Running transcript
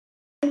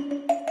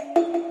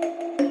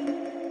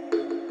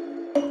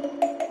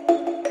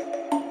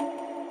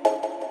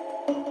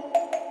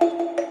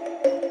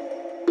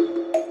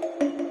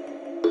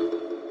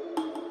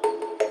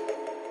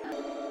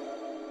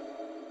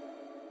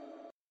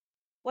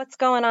What's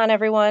going on,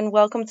 everyone?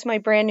 Welcome to my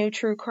brand new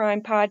true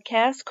crime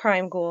podcast,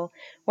 Crime Ghoul,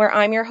 where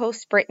I'm your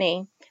host,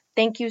 Brittany.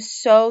 Thank you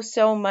so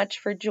much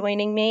for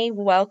joining me.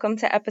 Welcome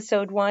to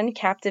episode 1,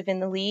 Captive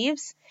in the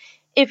Leaves.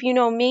 If you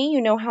know me,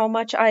 you know how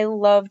much I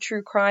love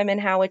true crime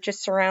and how it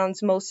just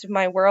surrounds most of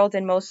my world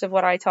and most of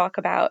what I talk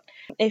about.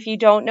 If you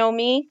don't know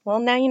me, well,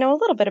 now you know a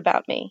little bit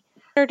about me.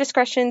 Listener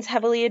discretion's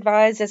heavily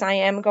advised, as I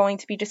am going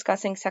to be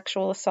discussing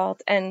sexual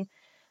assault and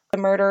the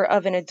murder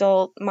of an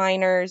adult,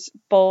 minors,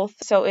 both.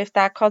 So if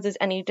that causes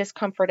any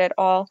discomfort at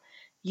all,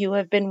 you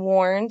have been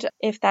warned.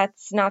 If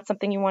that's not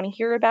something you want to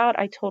hear about,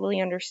 I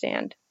totally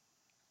understand.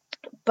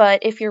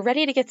 But if you're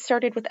ready to get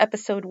started with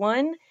episode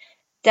 1,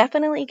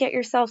 definitely get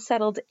yourself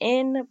settled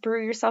in,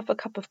 brew yourself a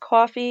cup of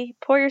coffee,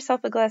 pour yourself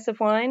a glass of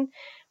wine,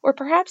 or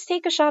perhaps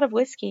take a shot of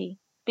whiskey,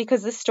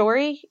 because this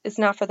story is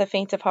not for the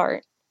faint of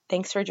heart.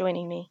 Thanks for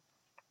joining me.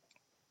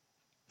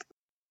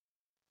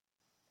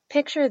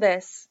 Picture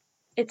this.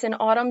 It's an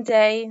autumn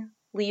day,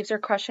 leaves are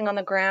crushing on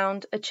the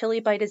ground, a chilly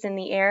bite is in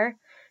the air,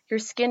 your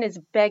skin is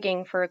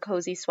begging for a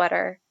cozy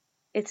sweater.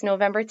 It's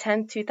November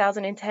 10th,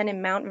 2010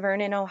 in Mount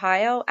Vernon,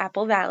 Ohio,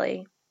 Apple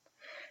Valley.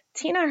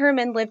 Tina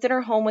Herman lived in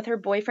her home with her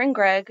boyfriend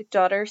Greg,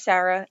 daughter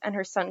Sarah, and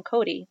her son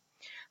Cody.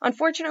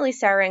 Unfortunately,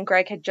 Sarah and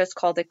Greg had just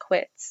called it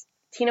quits.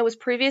 Tina was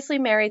previously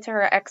married to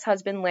her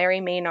ex-husband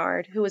Larry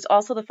Maynard, who was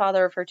also the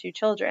father of her 2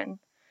 children.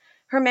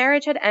 Her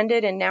marriage had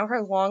ended and now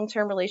her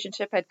long-term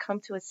relationship had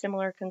come to a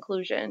similar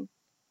conclusion.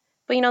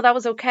 But that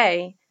was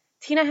okay.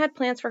 Tina had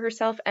plans for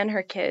herself and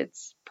her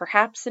kids.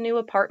 Perhaps a new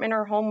apartment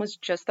or home was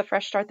just the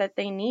fresh start that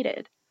they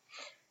needed.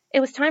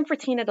 It was time for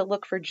Tina to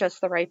look for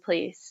just the right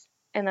place,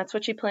 and that's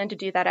what she planned to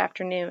do that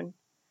afternoon.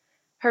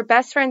 Her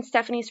best friend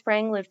Stephanie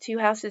Sprang lived 2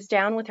 houses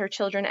down with her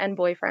children and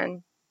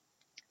boyfriend.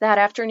 That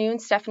afternoon,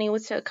 Stephanie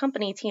was to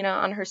accompany Tina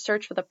on her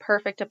search for the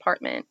perfect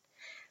apartment.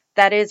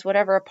 That is,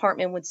 whatever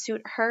apartment would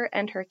suit her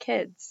and her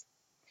kids.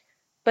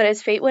 But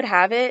as fate would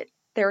have it,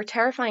 there were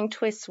terrifying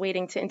twists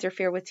waiting to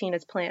interfere with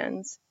Tina's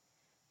plans.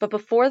 But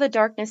before the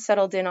darkness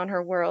settled in on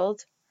her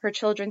world, her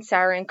children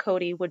Sarah and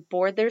Cody would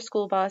board their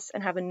school bus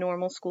and have a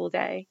normal school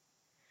day.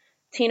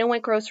 Tina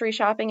went grocery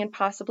shopping and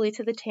possibly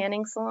to the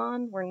tanning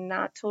salon, we're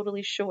not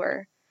totally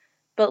sure.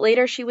 But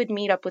later she would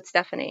meet up with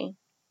Stephanie.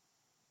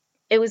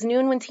 It was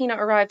noon when Tina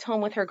arrived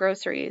home with her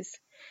groceries.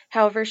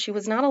 However, she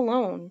was not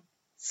alone.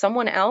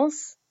 Someone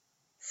else,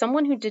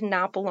 someone who did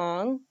not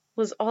belong,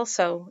 was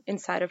also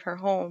inside of her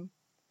home.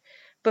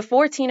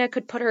 Before Tina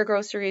could put her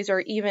groceries or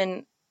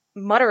even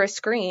mutter a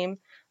scream,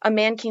 a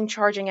man came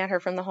charging at her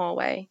from the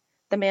hallway.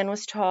 The man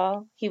was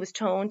tall, he was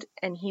toned,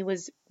 and he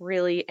was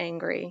really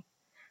angry.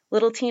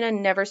 Little Tina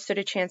never stood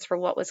a chance for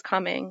what was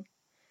coming.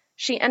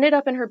 She ended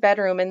up in her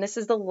bedroom, and this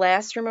is the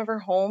last room of her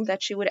home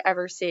that she would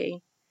ever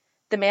see.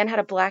 The man had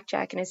a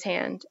blackjack in his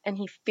hand, and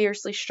he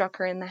fiercely struck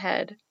her in the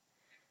head.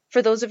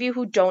 For those of you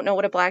who don't know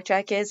what a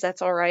blackjack is,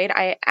 that's all right.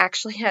 I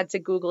actually had to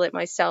Google it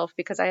myself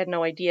because I had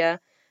no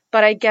idea.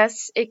 But I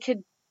guess it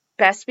could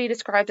best be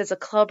described as a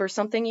club or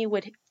something you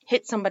would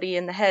hit somebody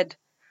in the head,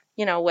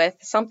 with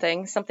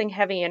something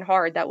heavy and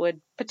hard that would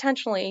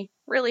potentially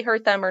really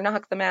hurt them or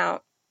knock them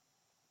out.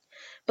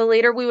 But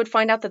later we would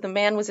find out that the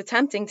man was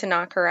attempting to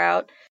knock her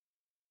out,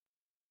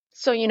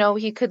 so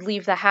he could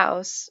leave the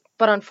house.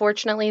 But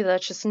unfortunately,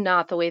 that's just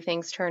not the way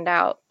things turned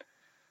out.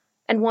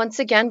 And once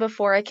again,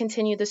 before I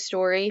continue the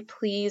story,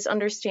 please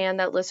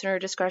understand that listener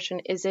discretion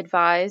is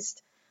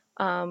advised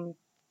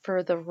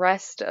for the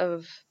rest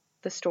of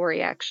the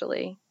story,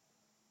 actually.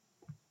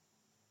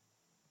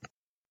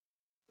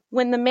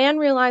 When the man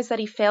realized that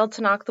he failed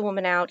to knock the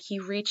woman out, he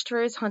reached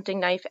for his hunting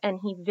knife and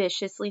he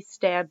viciously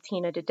stabbed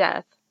Tina to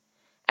death.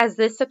 As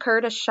this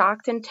occurred, a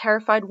shocked and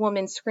terrified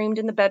woman screamed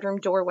in the bedroom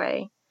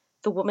doorway.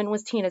 The woman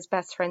was Tina's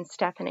best friend,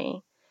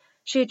 Stephanie.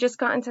 She had just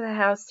gotten to the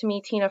house to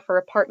meet Tina for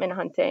apartment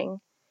hunting.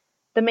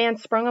 The man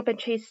sprung up and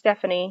chased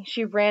Stephanie.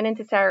 She ran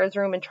into Sarah's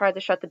room and tried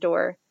to shut the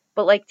door.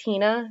 But like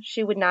Tina,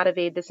 she would not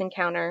evade this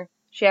encounter.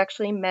 She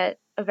actually met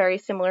a very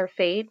similar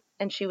fate,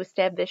 and she was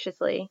stabbed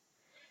viciously.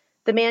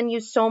 The man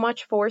used so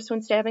much force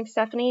when stabbing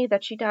Stephanie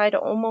that she died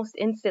almost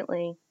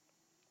instantly.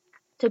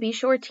 To be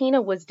sure,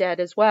 Tina was dead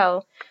as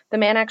well. The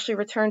man actually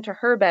returned to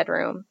her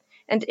bedroom,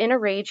 and in a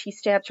rage, he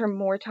stabbed her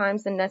more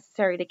times than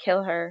necessary to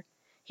kill her.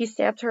 He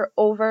stabbed her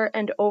over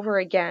and over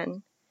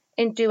again.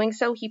 In doing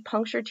so, he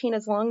punctured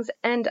Tina's lungs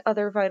and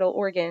other vital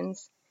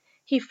organs.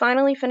 He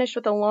finally finished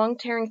with a long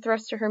tearing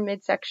thrust to her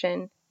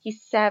midsection. He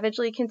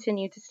savagely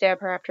continued to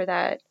stab her after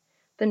that.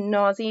 The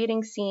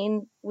nauseating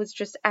scene was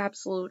just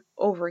absolute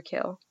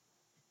overkill.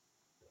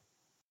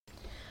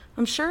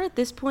 I'm sure at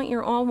this point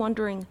you're all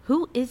wondering,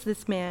 who is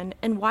this man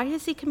and why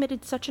has he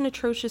committed such an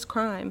atrocious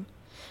crime?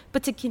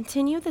 But to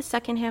continue the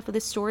second half of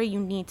the story, you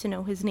need to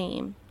know his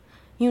name.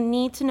 You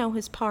need to know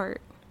his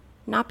part.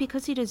 Not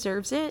because he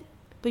deserves it,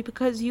 but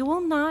because you will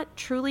not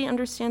truly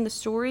understand the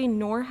story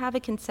nor have a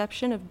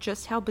conception of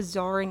just how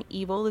bizarre and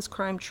evil this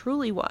crime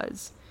truly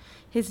was.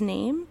 His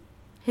name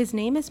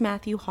is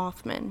Matthew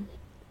Hoffman.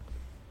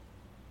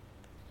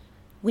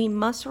 We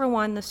must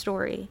rewind the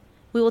story.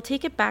 We will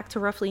take it back to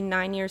roughly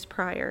 9 years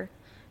prior.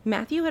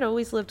 Matthew had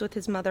always lived with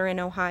his mother in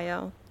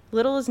Ohio.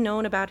 Little is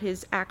known about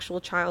his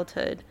actual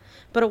childhood,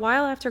 but a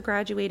while after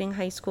graduating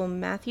high school,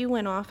 Matthew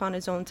went off on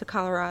his own to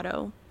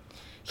Colorado.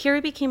 Here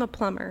he became a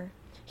plumber.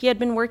 He had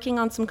been working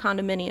on some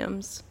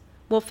condominiums.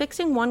 While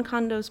fixing one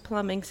condo's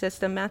plumbing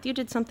system, Matthew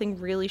did something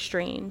really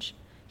strange.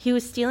 He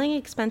was stealing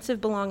expensive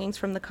belongings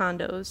from the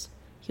condos.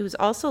 He was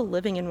also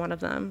living in one of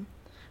them.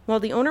 While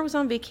the owner was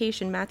on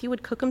vacation, Matthew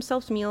would cook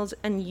himself meals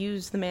and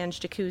use the man's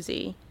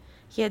jacuzzi.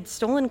 He had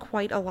stolen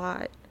quite a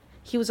lot.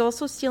 He was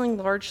also stealing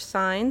large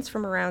signs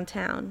from around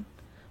town.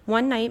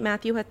 One night,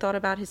 Matthew had thought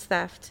about his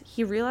theft.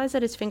 He realized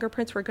that his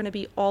fingerprints were going to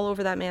be all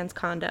over that man's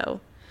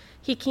condo.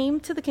 He came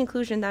to the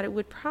conclusion that it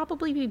would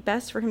probably be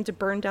best for him to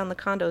burn down the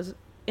condos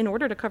in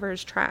order to cover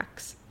his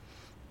tracks.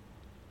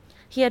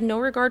 He had no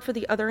regard for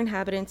the other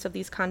inhabitants of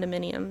these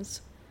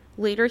condominiums.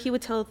 Later, he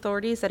would tell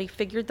authorities that he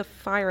figured the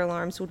fire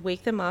alarms would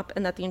wake them up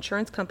and that the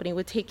insurance company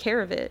would take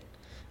care of it.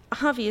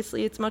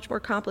 Obviously, it's much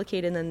more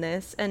complicated than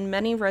this, and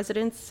many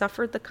residents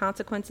suffered the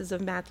consequences of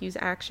Matthew's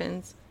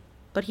actions,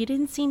 but he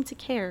didn't seem to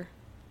care.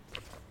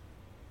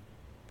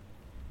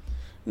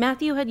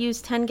 Matthew had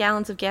used 10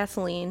 gallons of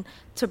gasoline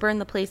to burn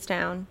the place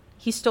down.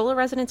 He stole a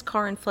resident's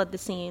car and fled the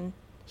scene.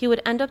 He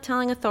would end up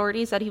telling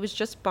authorities that he was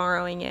just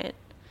borrowing it.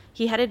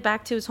 He headed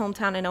back to his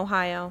hometown in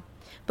Ohio,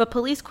 but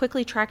police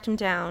quickly tracked him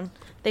down.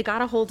 They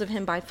got a hold of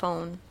him by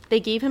phone. They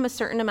gave him a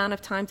certain amount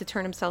of time to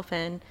turn himself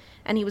in,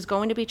 and he was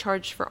going to be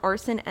charged for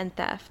arson and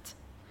theft.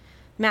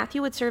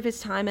 Matthew would serve his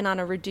time, and on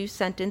a reduced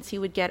sentence, he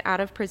would get out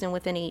of prison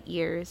within 8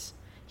 years.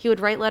 He would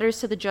write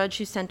letters to the judge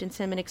who sentenced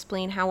him and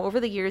explain how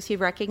over the years he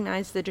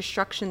recognized the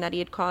destruction that he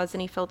had caused,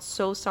 and he felt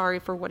so sorry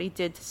for what he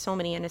did to so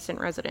many innocent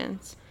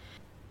residents.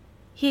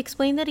 He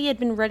explained that he had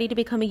been ready to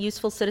become a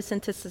useful citizen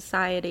to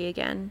society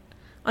again.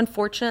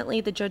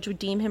 Unfortunately, the judge would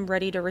deem him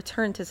ready to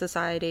return to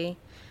society.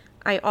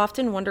 I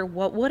often wonder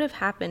what would have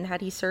happened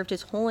had he served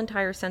his whole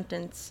entire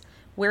sentence.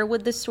 Where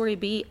would this story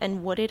be,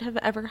 and would it have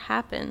ever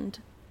happened?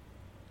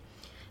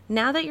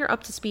 Now that you're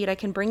up to speed, I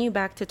can bring you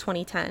back to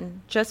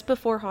 2010, just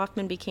before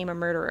Hoffman became a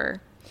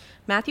murderer.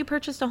 Matthew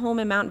purchased a home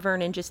in Mount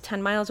Vernon, just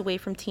 10 miles away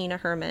from Tina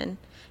Herman.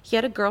 He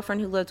had a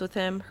girlfriend who lived with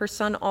him. Her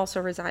son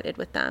also resided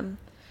with them.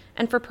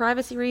 And for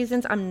privacy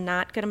reasons, I'm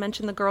not going to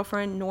mention the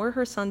girlfriend nor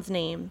her son's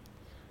name.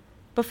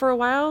 But for a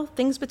while,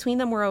 things between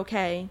them were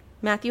okay.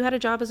 Matthew had a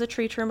job as a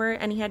tree trimmer,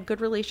 and he had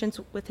good relations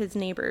with his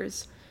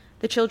neighbors.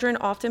 The children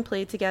often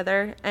played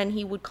together, and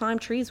he would climb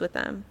trees with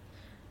them.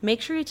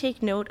 Make sure you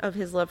take note of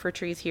his love for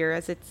trees here,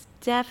 as it's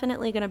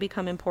definitely going to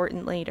become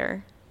important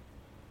later.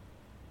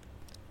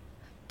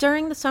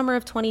 During the summer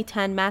of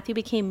 2010, Matthew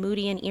became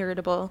moody and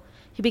irritable.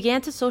 He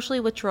began to socially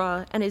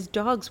withdraw, and his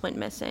dogs went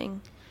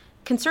missing.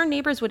 Concerned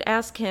neighbors would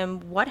ask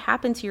him, "What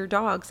happened to your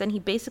dogs?" And he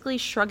basically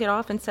shrugged it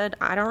off and said,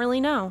 "I don't really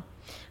know."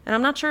 And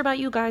I'm not sure about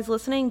you guys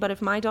listening, but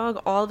if my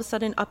dog all of a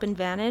sudden up and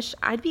vanished,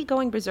 I'd be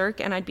going berserk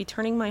and I'd be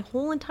turning my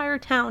whole entire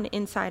town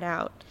inside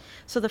out.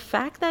 So the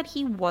fact that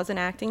he wasn't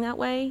acting that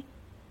way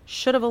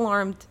should have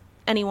alarmed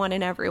anyone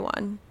and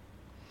everyone.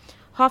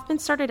 Hoffman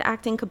started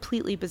acting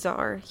completely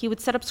bizarre. He would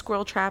set up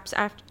squirrel traps,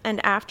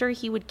 and after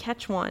he would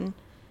catch one,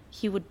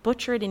 he would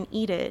butcher it and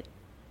eat it.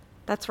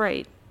 That's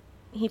right.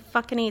 He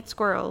fucking ate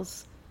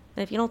squirrels.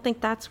 And if you don't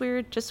think that's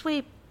weird, just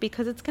wait,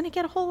 because it's going to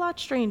get a whole lot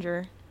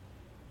stranger.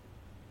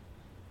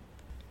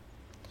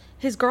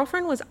 His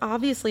girlfriend was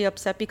obviously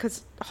upset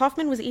because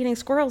Hoffman was eating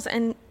squirrels,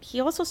 and he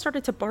also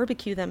started to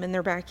barbecue them in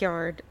their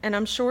backyard. And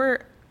I'm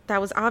sure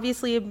that was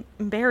obviously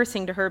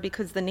embarrassing to her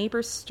because the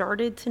neighbors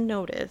started to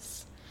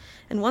notice.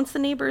 And once the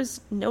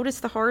neighbors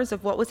noticed the horrors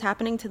of what was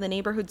happening to the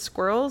neighborhood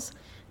squirrels,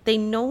 they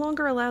no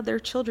longer allowed their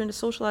children to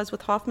socialize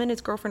with Hoffman,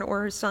 his girlfriend,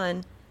 or her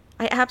son.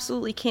 I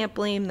absolutely can't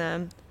blame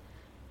them.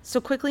 So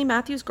quickly,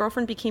 Matthew's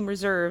girlfriend became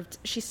reserved.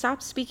 She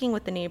stopped speaking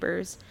with the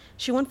neighbors.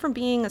 She went from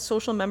being a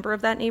social member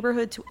of that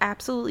neighborhood to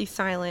absolutely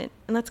silent,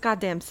 and that's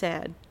goddamn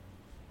sad.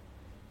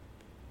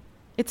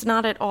 It's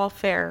not at all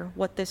fair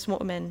what this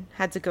woman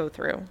had to go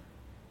through.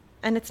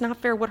 And it's not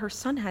fair what her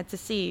son had to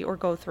see or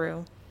go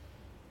through.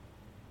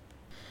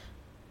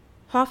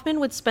 Hoffman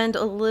would spend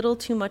a little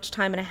too much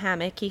time in a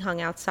hammock he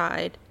hung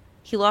outside.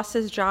 He lost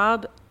his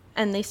job,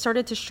 and they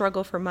started to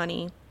struggle for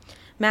money.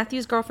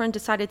 Matthew's girlfriend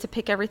decided to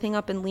pick everything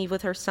up and leave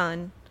with her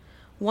son.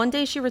 One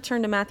day she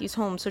returned to Matthew's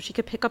home so she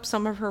could pick up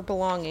some of her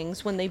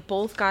belongings when they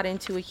both got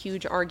into a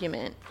huge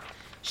argument.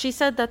 She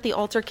said that the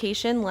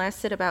altercation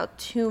lasted about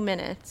 2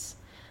 minutes.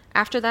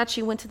 After that,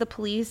 she went to the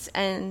police,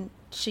 and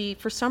she,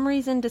 for some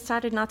reason,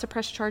 decided not to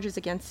press charges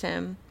against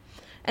him.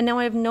 And now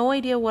I have no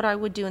idea what I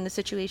would do in the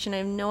situation. I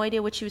have no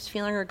idea what she was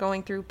feeling or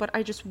going through, but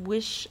I just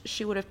wish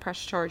she would have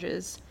pressed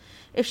charges.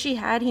 If she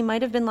had, he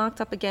might have been locked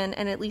up again,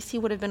 and at least he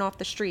would have been off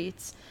the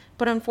streets.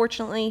 But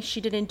unfortunately, she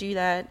didn't do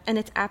that, and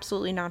it's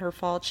absolutely not her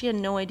fault. She had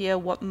no idea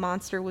what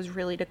monster was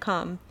really to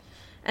come.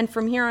 And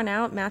from here on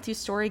out, Matthew's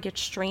story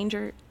gets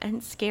stranger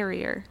and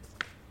scarier.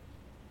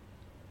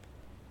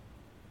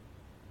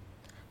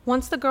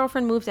 Once the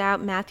girlfriend moved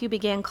out, Matthew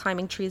began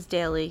climbing trees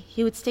daily.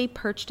 He would stay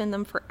perched in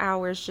them for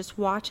hours, just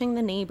watching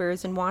the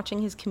neighbors and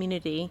watching his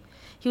community.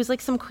 He was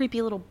like some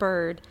creepy little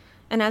bird.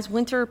 And as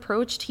winter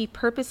approached, he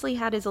purposely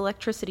had his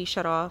electricity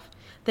shut off.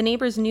 The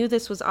neighbors knew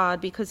this was odd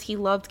because he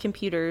loved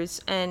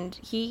computers, and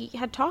he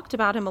had talked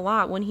about him a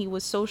lot when he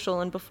was social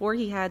and before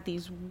he had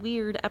these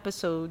weird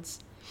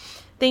episodes.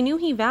 They knew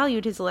he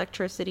valued his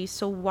electricity,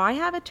 so why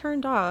have it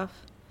turned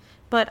off?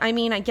 But I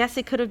mean, I guess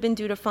it could have been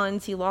due to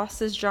funds. He lost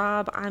his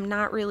job. I'm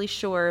not really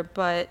sure,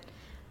 but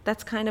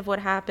that's kind of what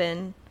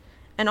happened.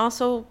 And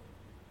also,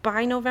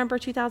 by November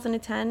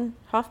 2010,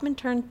 Hoffman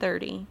turned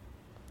 30.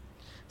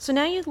 So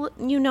now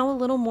you know a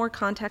little more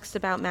context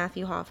about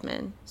Matthew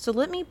Hoffman. So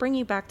let me bring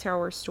you back to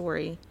our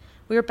story.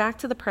 We are back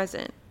to the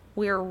present.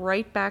 We are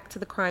right back to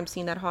the crime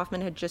scene that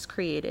Hoffman had just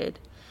created.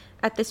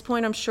 At this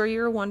point, I'm sure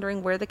you're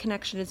wondering where the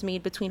connection is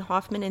made between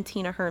Hoffman and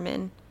Tina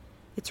Herman.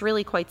 It's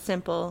really quite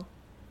simple,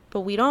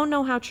 but we don't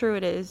know how true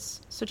it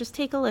is, so just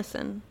take a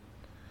listen.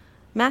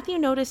 Matthew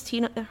noticed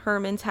Tina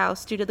Herman's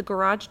house due to the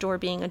garage door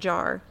being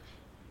ajar.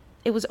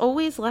 It was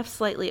always left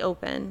slightly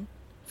open,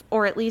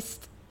 or at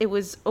least it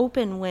was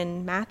open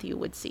when Matthew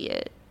would see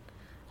it.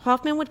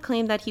 Hoffman would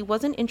claim that he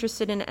wasn't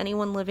interested in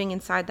anyone living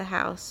inside the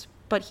house,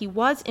 but he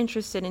was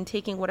interested in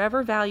taking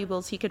whatever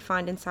valuables he could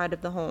find inside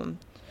of the home.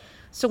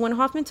 So when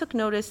Hoffman took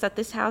notice that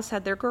this house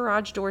had their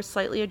garage door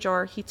slightly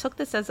ajar, he took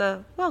this as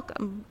a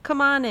welcome,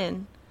 come on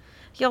in.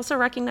 He also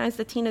recognized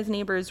that Tina's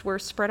neighbors were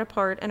spread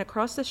apart, and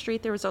across the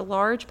street there was a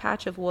large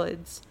patch of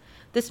woods.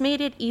 This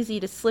made it easy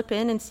to slip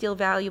in and steal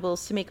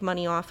valuables to make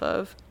money off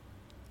of.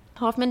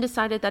 Hoffman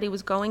decided that he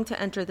was going to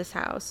enter this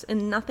house,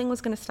 and nothing was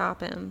going to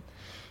stop him.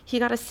 He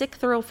got a sick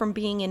thrill from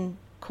being in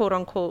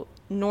quote-unquote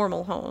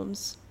normal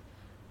homes.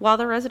 While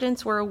the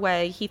residents were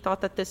away, he thought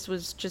that this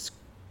was just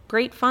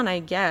great fun, I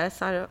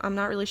guess. I'm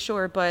not really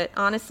sure, but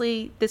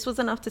honestly, this was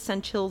enough to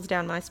send chills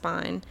down my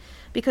spine.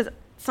 Because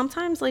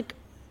sometimes, like,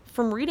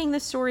 from reading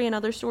this story and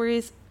other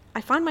stories,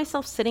 I find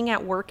myself sitting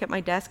at work at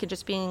my desk and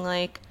just being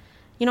like,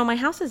 you know, my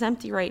house is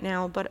empty right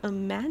now, but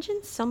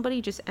imagine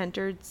somebody just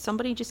entered,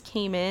 somebody just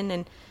came in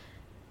and,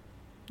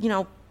 you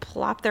know,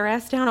 plopped their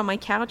ass down on my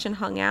couch and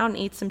hung out and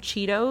ate some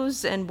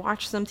Cheetos and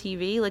watched some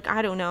TV. Like,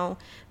 I don't know.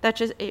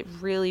 It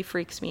really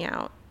freaks me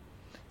out.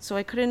 So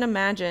I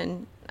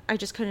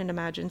just couldn't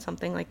imagine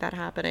something like that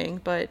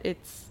happening, but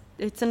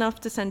it's enough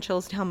to send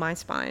chills down my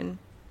spine.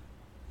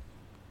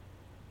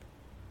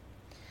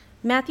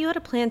 Matthew had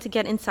a plan to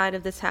get inside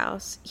of this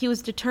house. He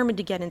was determined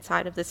to get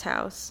inside of this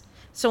house.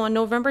 So on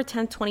November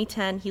 10,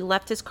 2010, he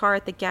left his car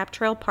at the Gap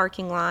Trail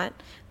parking lot.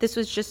 This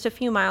was just a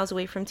few miles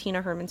away from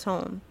Tina Herman's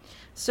home.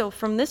 So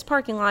from this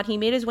parking lot, he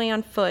made his way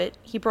on foot.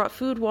 He brought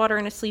food, water,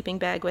 and a sleeping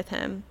bag with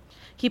him.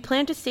 He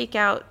planned to stake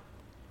out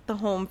the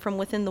home from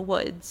within the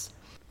woods.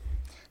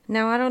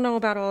 Now, I don't know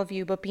about all of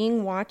you, but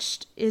being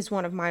watched is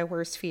one of my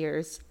worst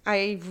fears.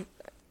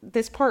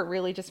 This part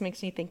really just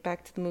makes me think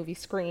back to the movie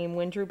Scream,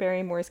 when Drew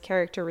Barrymore's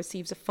character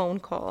receives a phone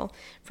call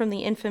from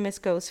the infamous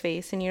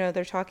Ghostface, and, you know,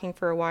 they're talking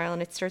for a while, and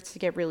it starts to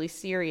get really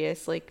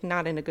serious, like,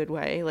 not in a good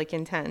way, like,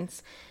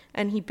 intense.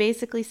 And he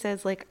basically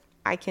says, like,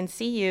 I can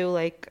see you,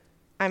 like,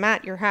 I'm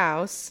at your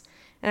house,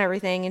 and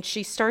everything, and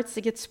she starts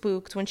to get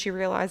spooked when she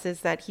realizes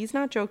that he's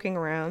not joking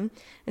around,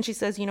 and she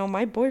says, you know,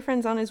 my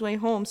boyfriend's on his way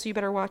home, so you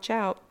better watch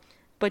out.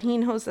 But he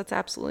knows that's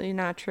absolutely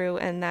not true,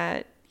 and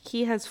that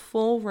he has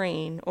full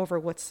reign over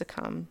what's to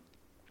come.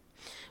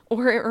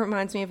 Or it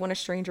reminds me of when a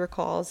stranger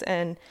calls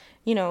and,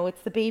 you know,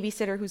 it's the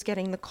babysitter who's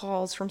getting the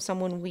calls from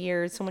someone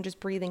weird, someone just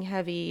breathing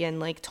heavy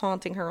and, like,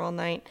 taunting her all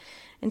night.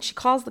 And she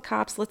calls the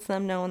cops, lets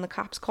them know, and the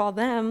cops call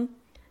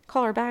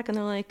her back, and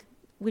they're like,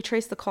 we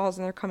trace the calls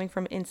and they're coming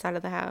from inside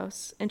of the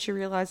house. And she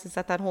realizes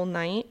that whole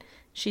night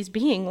she's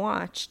being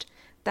watched.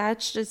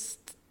 That's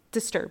just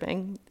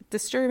disturbing to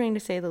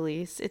say the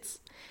least. It's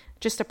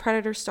just a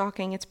predator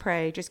stalking its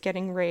prey, just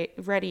getting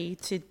ready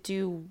to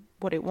do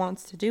what it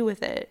wants to do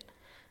with it.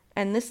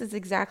 And this is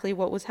exactly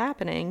what was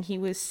happening. He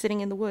was sitting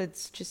in the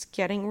woods, just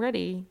getting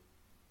ready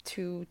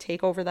to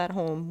take over that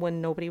home when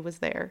nobody was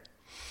there.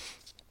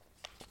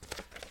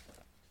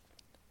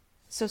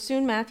 So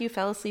soon Matthew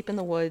fell asleep in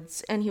the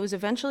woods, and he was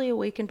eventually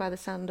awakened by the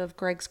sound of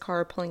Greg's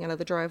car pulling out of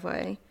the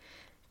driveway.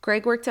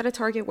 Greg worked at a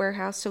Target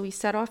warehouse, so he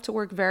set off to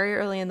work very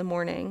early in the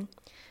morning.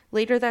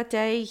 Later that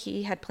day,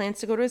 he had plans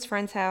to go to his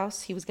friend's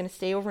house. He was going to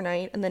stay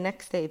overnight, and the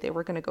next day they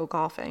were going to go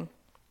golfing.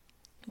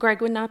 Greg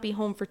would not be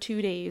home for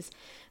 2 days,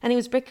 and he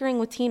was bickering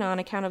with Tina on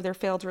account of their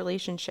failed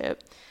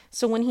relationship.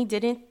 So when he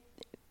didn't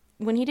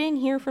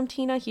hear from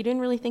Tina, he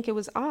didn't really think it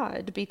was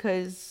odd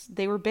because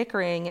they were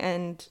bickering,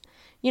 and,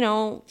 you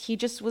know, he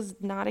just was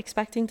not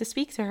expecting to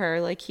speak to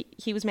her. Like,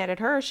 he was mad at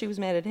her, she was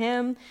mad at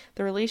him.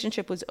 The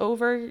relationship was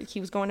over.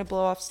 He was going to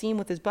blow off steam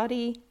with his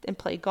buddy and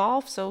play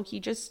golf, so he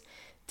just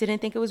didn't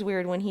think it was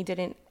weird when he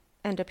didn't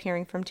end up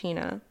hearing from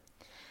Tina.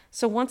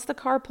 So once the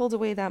car pulled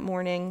away that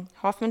morning,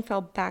 Hoffman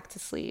fell back to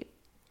sleep.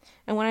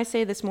 And when I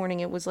say this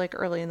morning, it was like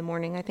early in the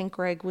morning. I think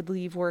Greg would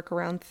leave work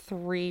around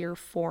 3 or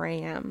 4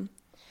 a.m.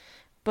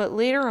 But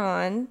later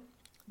on,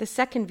 the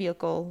second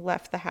vehicle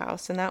left the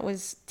house, and that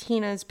was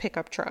Tina's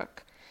pickup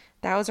truck.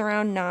 That was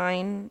around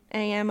 9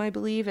 a.m., I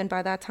believe, and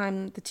by that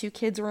time, the 2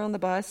 kids were on the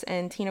bus,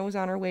 and Tina was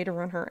on her way to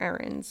run her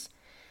errands.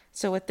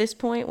 So at this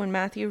point, when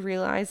Matthew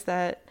realized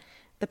that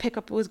The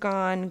pickup was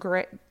gone.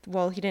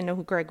 He didn't know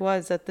who Greg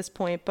was at this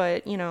point,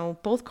 but,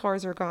 both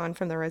cars are gone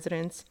from the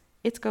residence.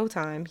 It's go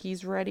time.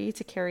 He's ready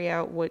to carry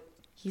out what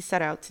he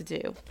set out to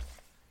do.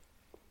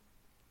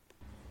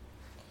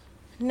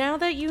 Now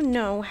that you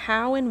know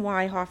how and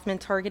why Hoffman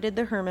targeted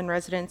the Herman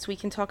residence, we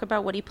can talk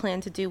about what he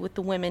planned to do with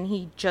the women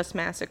he just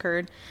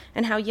massacred,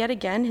 and how yet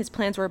again his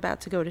plans were about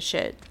to go to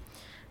shit.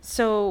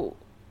 So,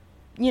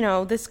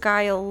 this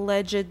guy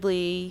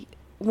allegedly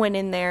went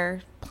in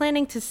there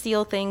planning to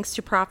steal things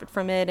to profit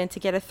from it and to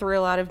get a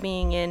thrill out of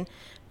being in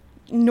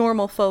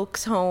normal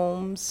folks'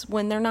 homes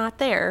when they're not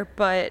there.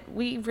 But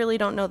we really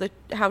don't know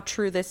how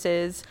true this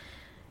is.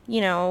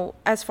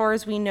 As far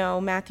as we know,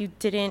 Matthew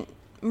didn't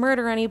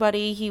murder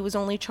anybody. He was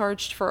only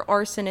charged for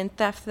arson and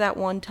theft that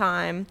one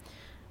time.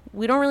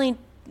 We don't really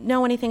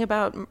know anything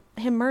about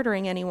him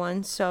murdering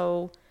anyone,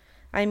 so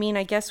I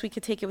guess we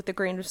could take it with a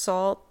grain of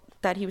salt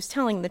that he was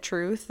telling the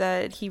truth,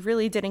 that he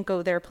really didn't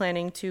go there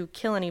planning to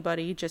kill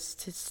anybody, just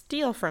to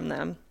steal from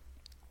them.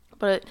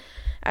 But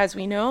as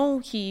we know,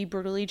 he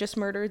brutally just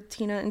murdered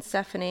Tina and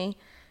Stephanie,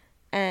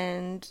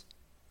 and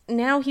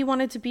now he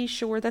wanted to be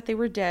sure that they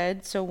were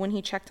dead, so when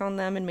he checked on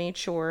them and made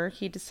sure,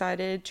 he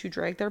decided to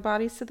drag their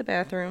bodies to the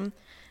bathroom,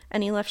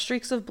 and he left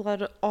streaks of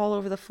blood all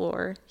over the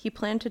floor. He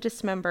planned to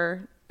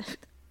dismember...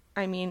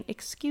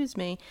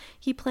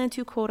 he planned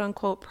to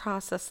quote-unquote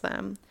process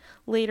them.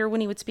 Later, when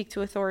he would speak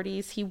to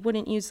authorities, he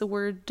wouldn't use the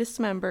word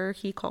dismember,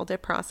 he called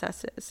it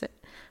processes.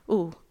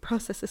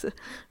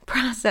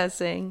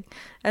 Processing,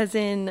 as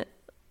in,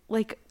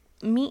 like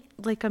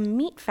a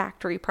meat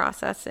factory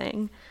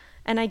processing.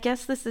 And I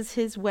guess this is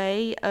his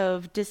way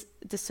of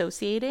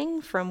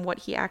dissociating from what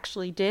he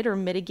actually did, or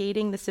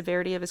mitigating the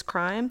severity of his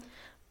crime.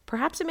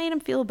 Perhaps it made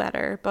him feel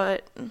better,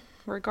 but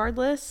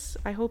regardless,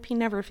 I hope he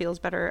never feels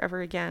better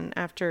ever again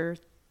after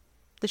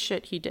the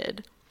shit he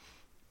did.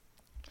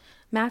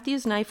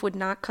 Matthew's knife would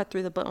not cut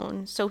through the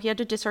bone, so he had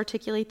to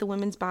disarticulate the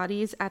women's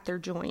bodies at their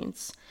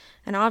joints.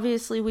 And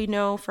obviously we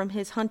know from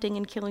his hunting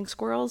and killing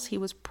squirrels, he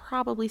was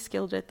probably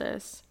skilled at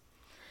this.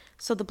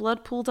 So the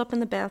blood pooled up in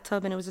the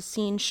bathtub, and it was a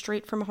scene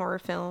straight from a horror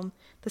film,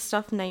 the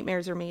stuff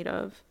nightmares are made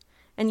of.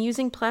 And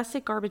using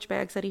plastic garbage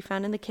bags that he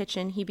found in the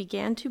kitchen, he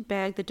began to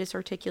bag the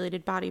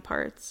disarticulated body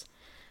parts.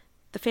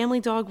 The family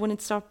dog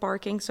wouldn't stop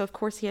barking, so of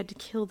course he had to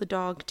kill the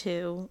dog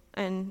too.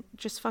 And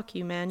just fuck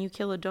you, man. You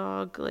kill a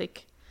dog,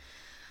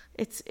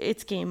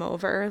 it's game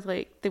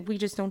over. We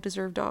just don't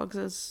deserve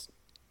dogs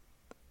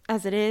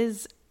as it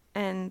is,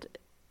 and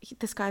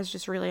this guy's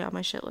just really on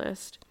my shit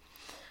list.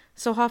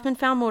 So Hoffman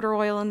found motor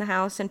oil in the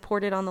house and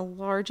poured it on the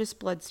largest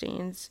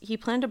bloodstains. He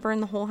planned to burn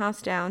the whole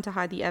house down to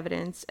hide the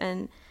evidence,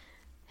 and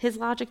his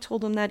logic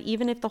told him that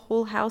even if the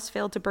whole house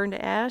failed to burn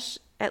to ash,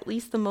 at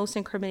least the most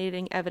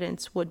incriminating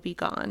evidence would be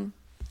gone.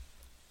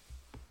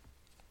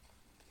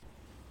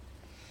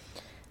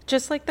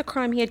 Just like the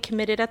crime he had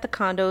committed at the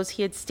condos,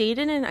 he had stayed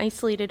in an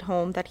isolated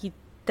home that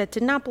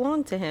did not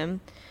belong to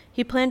him.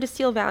 He planned to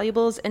steal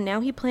valuables, and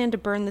now he planned to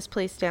burn this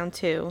place down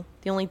too.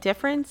 The only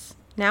difference?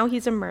 Now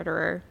he's a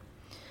murderer.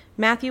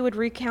 Matthew would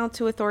recount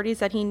to authorities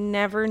that he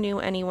never knew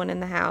anyone in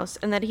the house,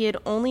 and that he had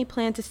only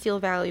planned to steal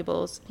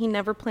valuables. He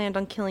never planned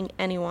on killing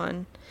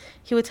anyone.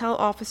 He would tell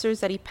officers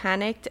that he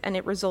panicked, and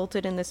it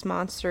resulted in this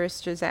monstrous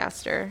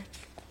disaster.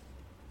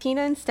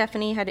 Tina and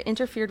Stephanie had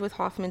interfered with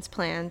Hoffman's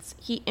plans.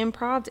 He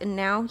improv'd, and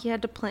now he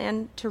had to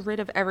plan to rid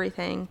of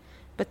everything,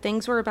 but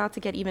things were about to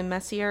get even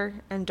messier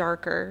and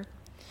darker.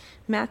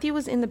 Matthew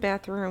was in the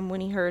bathroom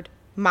when he heard,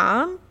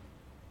 "Mom?"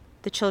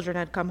 The children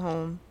had come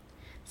home.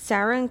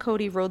 Sarah and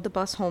Cody rode the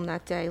bus home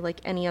that day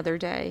like any other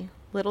day.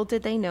 Little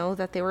did they know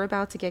that they were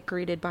about to get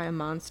greeted by a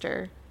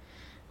monster.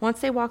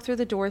 Once they walked through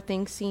the door,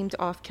 things seemed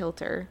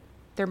off-kilter.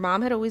 Their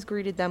mom had always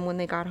greeted them when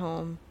they got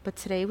home, but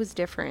today was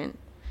different.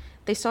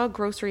 They saw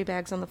grocery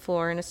bags on the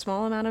floor and a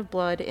small amount of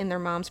blood in their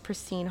mom's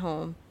pristine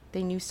home.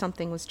 They knew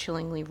something was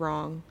chillingly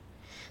wrong.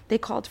 They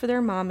called for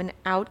their mom, and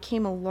out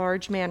came a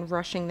large man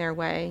rushing their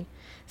way.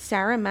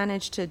 Sarah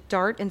managed to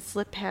dart and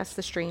slip past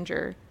the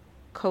stranger.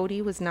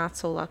 Cody was not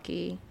so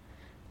lucky.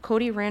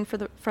 Cody ran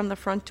from the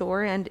front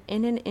door, and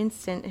in an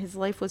instant his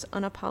life was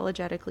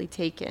unapologetically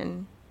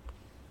taken.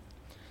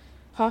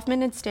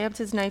 Hoffman had stabbed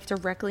his knife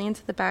directly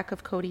into the back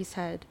of Cody's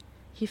head.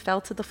 He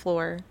fell to the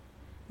floor.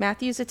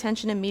 Matthew's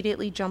attention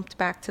immediately jumped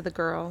back to the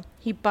girl.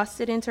 He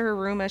busted into her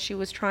room as she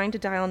was trying to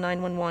dial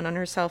 911 on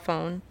her cell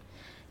phone.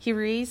 He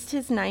raised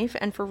his knife,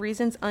 and for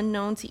reasons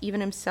unknown to even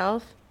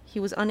himself,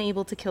 he was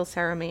unable to kill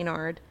Sarah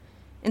Maynard.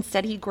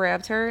 Instead, he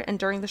grabbed her, and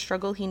during the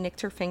struggle, he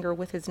nicked her finger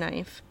with his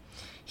knife.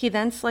 He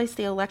then sliced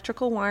the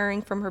electrical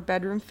wiring from her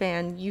bedroom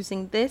fan.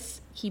 Using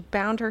this, he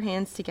bound her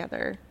hands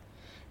together.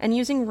 And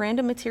using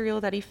random material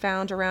that he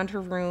found around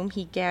her room,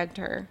 he gagged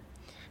her.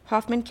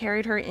 Hoffman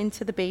carried her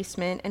into the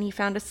basement, and he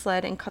found a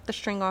sled and cut the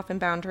string off and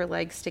bound her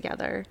legs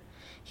together.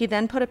 He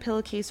then put a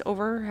pillowcase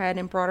over her head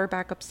and brought her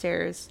back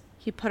upstairs.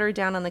 He put her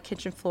down on the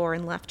kitchen floor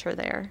and left her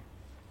there.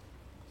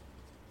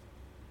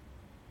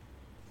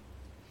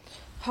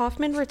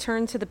 Hoffman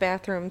returned to the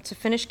bathroom to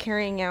finish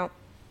carrying out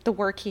the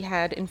work he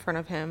had in front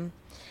of him.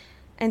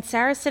 And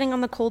Sarah, sitting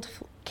on the cold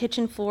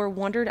kitchen floor,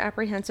 wondered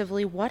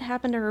apprehensively what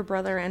happened to her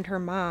brother and her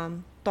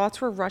mom. Thoughts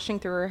were rushing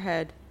through her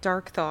head,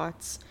 dark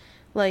thoughts.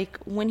 Like,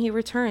 when he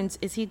returns,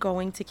 is he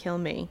going to kill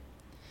me?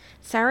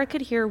 Sarah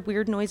could hear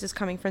weird noises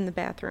coming from the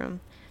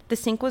bathroom. The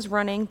sink was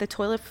running, the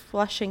toilet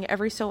flushing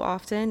every so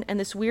often, and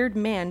this weird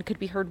man could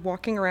be heard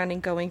walking around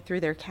and going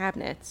through their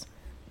cabinets.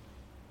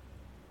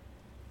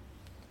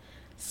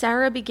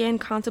 Sarah began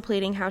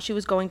contemplating how she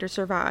was going to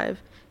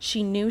survive.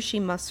 She knew she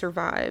must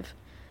survive.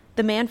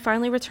 The man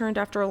finally returned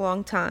after a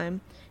long time.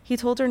 He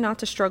told her not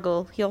to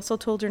struggle. He also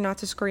told her not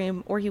to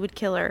scream, or he would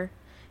kill her.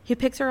 He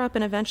picked her up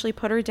and eventually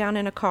put her down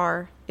in a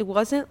car. It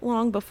wasn't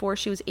long before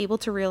she was able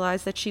to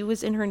realize that she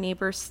was in her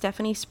neighbor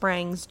Stephanie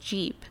Sprang's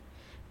Jeep.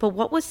 But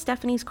what was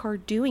Stephanie's car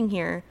doing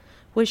here?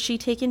 Was she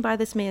taken by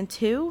this man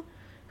too?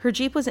 Her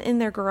Jeep was in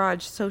their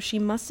garage, so she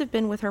must have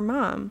been with her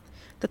mom.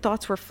 The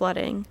thoughts were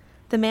flooding.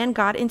 The man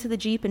got into the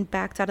Jeep and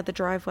backed out of the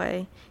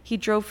driveway. He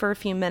drove for a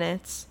few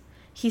minutes.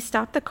 He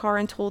stopped the car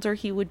and told her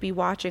he would be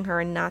watching her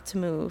and not to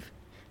move.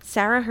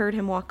 Sarah heard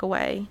him walk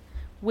away.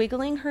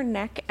 Wiggling her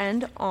neck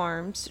and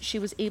arms, she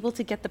was able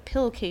to get the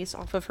pillowcase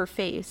off of her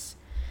face.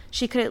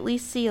 She could at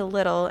least see a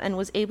little and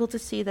was able to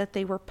see that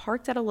they were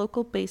parked at a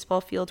local baseball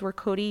field where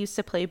Cody used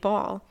to play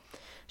ball.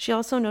 She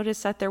also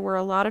noticed that there were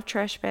a lot of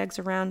trash bags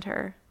around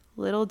her.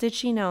 Little did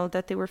she know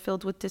that they were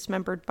filled with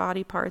dismembered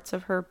body parts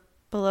of her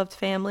beloved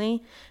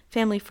family,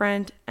 family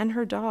friend, and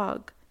her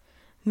dog.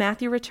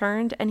 Matthew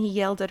returned, and he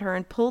yelled at her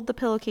and pulled the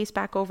pillowcase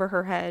back over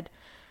her head.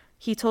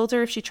 He told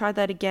her if she tried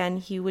that again,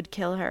 he would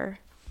kill her.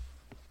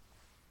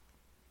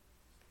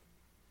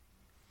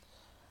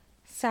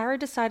 Sarah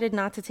decided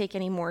not to take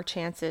any more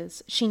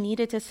chances. She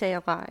needed to stay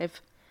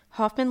alive.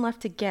 Hoffman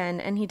left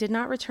again, and he did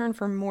not return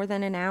for more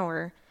than an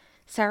hour.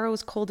 Sarah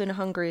was cold and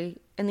hungry,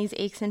 and these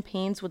aches and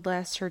pains would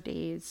last her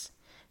days.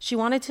 She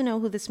wanted to know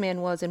who this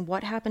man was and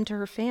what happened to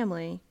her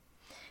family.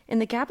 In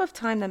the gap of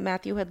time that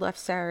Matthew had left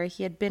Sarah,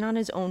 he had been on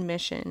his own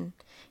mission.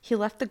 He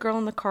left the girl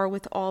in the car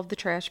with all of the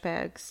trash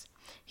bags.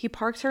 He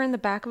parked her in the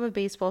back of a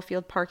baseball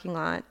field parking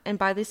lot, and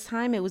by this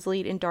time it was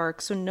late and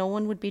dark, so no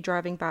one would be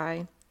driving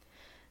by.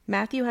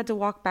 Matthew had to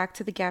walk back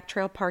to the Gap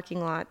Trail parking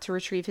lot to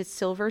retrieve his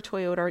silver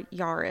Toyota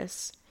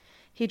Yaris.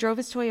 He drove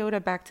his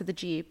Toyota back to the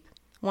Jeep.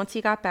 Once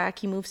he got back,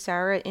 he moved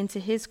Sarah into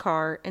his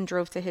car and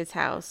drove to his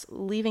house,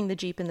 leaving the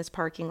Jeep in this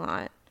parking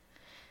lot.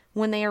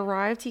 When they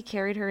arrived, he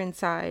carried her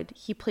inside.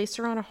 He placed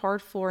her on a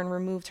hard floor and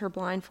removed her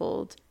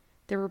blindfold.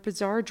 There were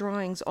bizarre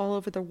drawings all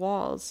over the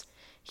walls.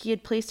 He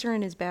had placed her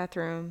in his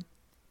bathroom.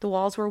 The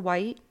walls were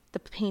white, the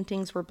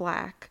paintings were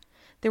black.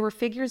 There were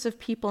figures of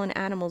people and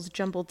animals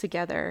jumbled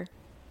together.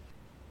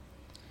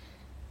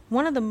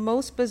 One of the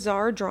most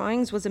bizarre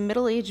drawings was a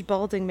middle-aged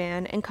balding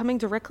man, and coming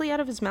directly out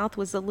of his mouth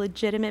was a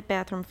legitimate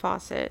bathroom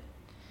faucet.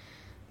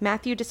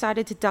 Matthew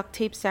decided to duct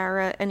tape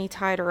Sarah, and he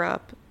tied her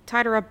up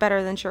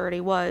better than she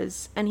already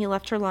was, and he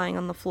left her lying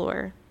on the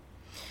floor.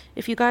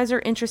 If you guys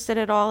are interested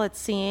at all at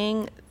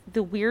seeing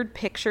the weird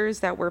pictures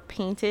that were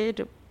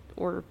painted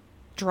or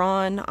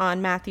drawn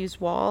on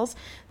Matthew's walls,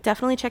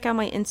 definitely check out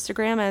my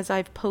Instagram, as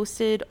I've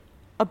posted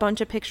a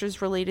bunch of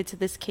pictures related to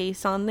this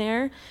case on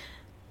there.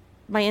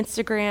 My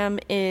Instagram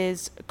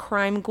is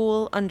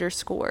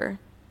crimeghoul_.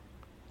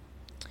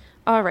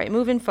 All right,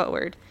 moving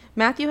forward.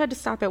 Matthew had to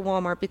stop at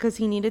Walmart because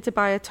he needed to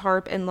buy a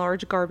tarp and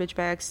large garbage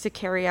bags to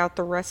carry out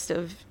the rest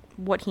of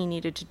what he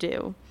needed to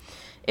do.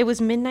 It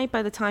was midnight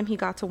by the time he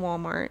got to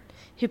Walmart.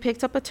 He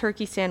picked up a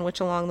turkey sandwich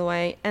along the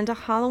way and a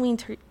Halloween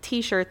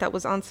t-shirt that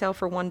was on sale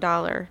for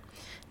 $1.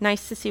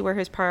 Nice to see where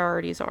his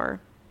priorities are.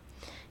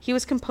 He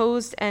was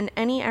composed, and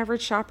any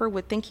average shopper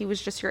would think he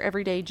was just your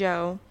everyday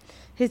Joe.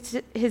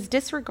 His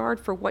disregard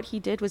for what he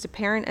did was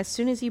apparent as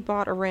soon as he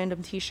bought a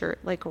random t-shirt.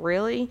 Like,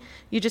 really?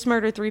 You just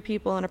murdered 3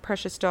 people and a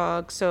precious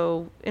dog,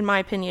 so in my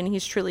opinion,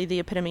 he's truly the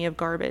epitome of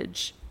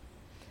garbage.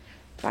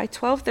 By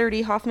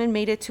 12:30, Hoffman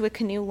made it to a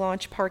canoe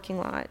launch parking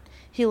lot.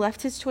 He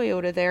left his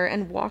Toyota there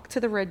and walked to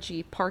the red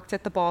Jeep parked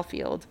at the ball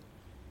field.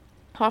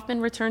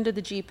 Hoffman returned to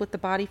the Jeep with the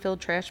body-filled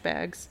trash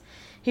bags.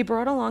 He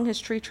brought along his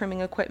tree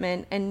trimming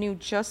equipment and knew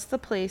just the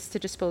place to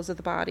dispose of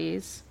the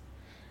bodies.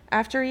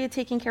 After he had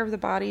taken care of the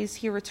bodies,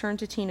 he returned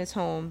to Tina's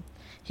home.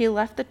 He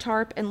left the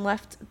tarp and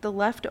left the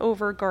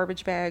leftover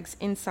garbage bags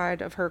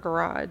inside of her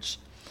garage.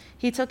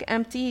 He took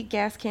empty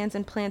gas cans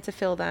and planned to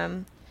fill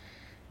them.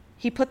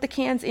 He put the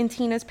cans in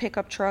Tina's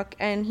pickup truck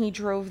and he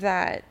drove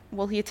that.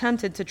 Well, he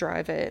attempted to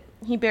drive it.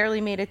 He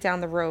barely made it down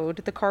the road.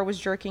 The car was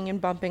jerking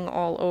and bumping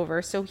all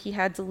over, so he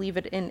had to leave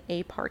it in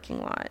a parking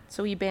lot.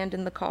 So he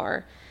abandoned the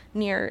car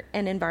near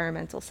an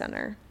environmental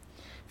center.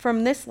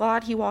 From this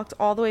lot, he walked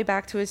all the way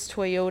back to his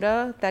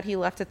Toyota that he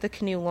left at the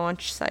canoe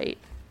launch site.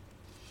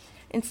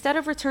 Instead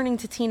of returning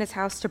to Tina's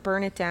house to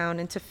burn it down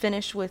and to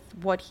finish with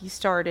what he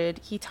started,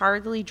 he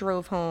tiredly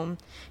drove home.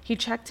 He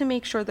checked to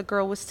make sure the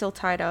girl was still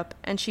tied up,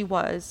 and she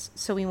was,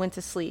 so he went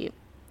to sleep.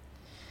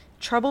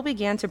 Trouble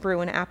began to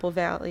brew in Apple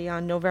Valley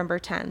on November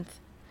 10th.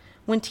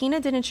 When Tina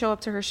didn't show up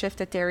to her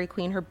shift at Dairy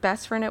Queen, her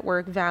best friend at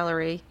work,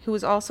 Valerie, who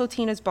was also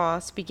Tina's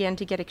boss, began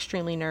to get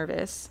extremely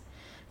nervous.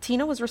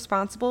 Tina was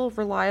responsible,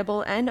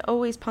 reliable, and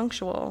always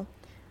punctual.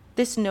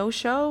 This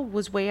no-show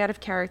was way out of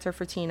character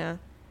for Tina.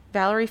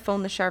 Valerie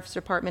phoned the sheriff's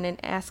department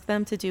and asked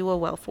them to do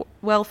a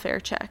welfare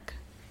check.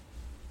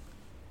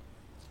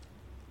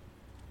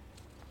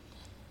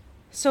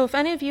 So if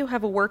any of you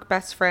have a work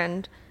best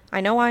friend,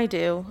 I know I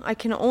do, I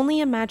can only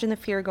imagine the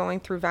fear going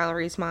through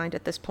Valerie's mind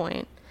at this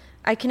point.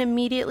 I can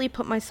immediately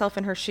put myself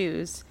in her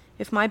shoes.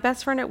 If my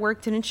best friend at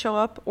work didn't show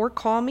up or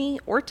call me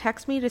or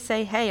text me to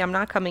say, hey, I'm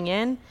not coming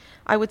in,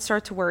 I would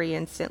start to worry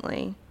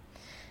instantly.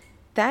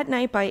 That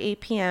night by 8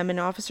 p.m., an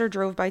officer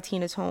drove by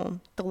Tina's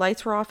home. The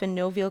lights were off and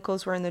no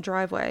vehicles were in the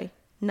driveway.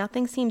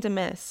 Nothing seemed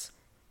amiss.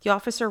 The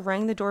officer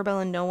rang the doorbell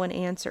and no one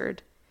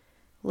answered.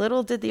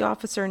 Little did the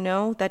officer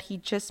know that he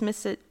just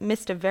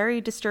missed a very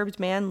disturbed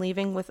man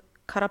leaving with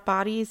cut-up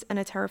bodies and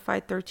a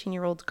terrified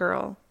 13-year-old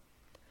girl.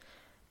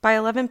 By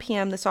 11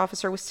 p.m., this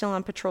officer was still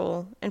on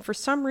patrol, and for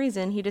some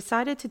reason, he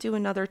decided to do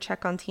another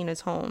check on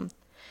Tina's home.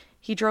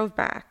 He drove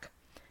back.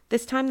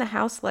 This time, the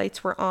house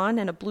lights were on,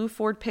 and a blue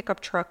Ford pickup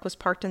truck was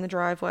parked in the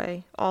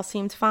driveway. All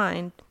seemed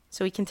fine,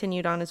 so he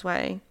continued on his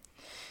way.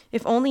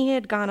 If only he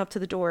had gone up to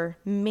the door,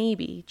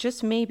 maybe,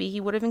 just maybe, he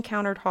would have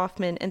encountered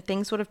Hoffman, and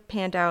things would have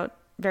panned out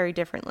very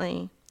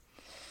differently.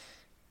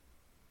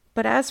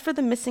 But as for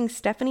the missing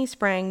Stephanie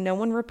Sprang, no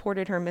one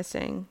reported her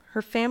missing.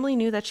 Her family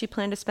knew that she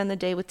planned to spend the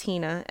day with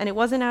Tina, and it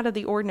wasn't out of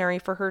the ordinary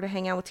for her to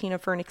hang out with Tina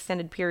for an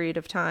extended period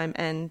of time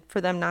and for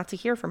them not to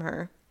hear from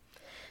her.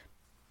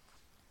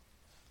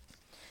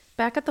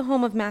 Back at the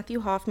home of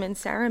Matthew Hoffman,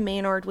 Sarah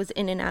Maynard was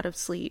in and out of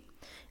sleep.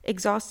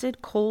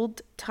 Exhausted,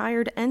 cold,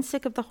 tired, and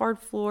sick of the hard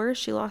floor,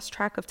 she lost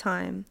track of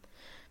time.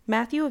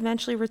 Matthew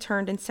eventually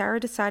returned, and Sarah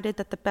decided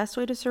that the best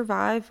way to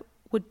survive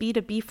would be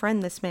to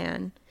befriend this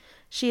man.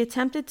 She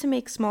attempted to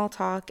make small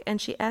talk,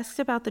 and she asked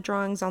about the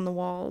drawings on the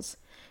walls.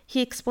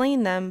 He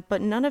explained them,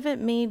 but none of it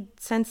made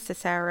sense to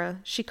Sarah.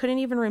 She couldn't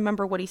even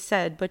remember what he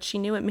said, but she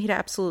knew it made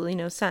absolutely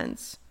no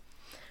sense.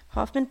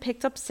 Hoffman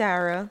picked up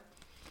Sarah,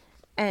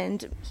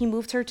 and he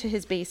moved her to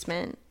his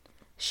basement.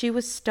 She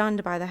was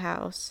stunned by the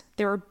house.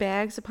 There were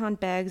bags upon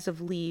bags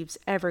of leaves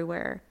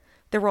everywhere.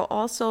 There were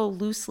also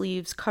loose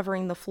leaves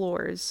covering the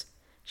floors.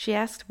 She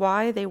asked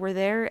why they were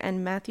there,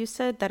 and Matthew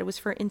said that it was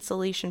for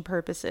insulation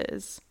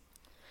purposes.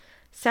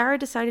 Sarah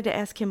decided to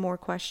ask him more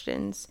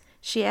questions.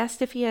 She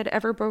asked if he had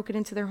ever broken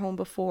into their home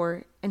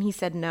before, and he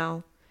said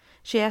no.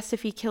 She asked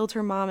if he killed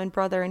her mom and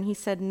brother, and he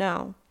said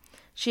no.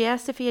 She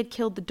asked if he had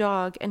killed the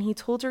dog, and he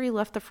told her he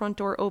left the front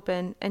door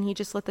open, and he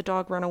just let the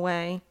dog run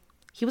away.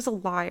 He was a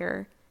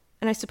liar,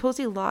 and I suppose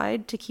he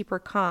lied to keep her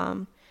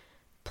calm.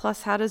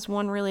 Plus, how does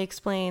one really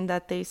explain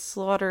that they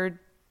slaughtered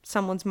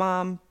someone's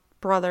mom,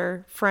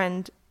 brother,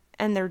 friend,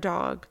 and their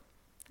dog?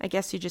 I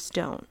guess you just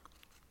don't.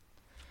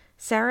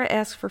 Sarah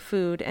asked for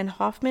food, and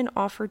Hoffman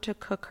offered to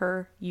cook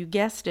her, you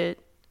guessed it,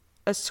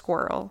 a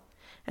squirrel.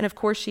 And of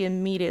course she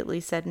immediately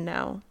said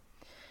no.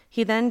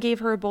 He then gave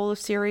her a bowl of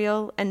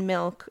cereal and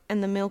milk,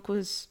 and the milk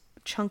was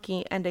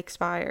chunky and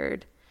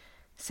expired.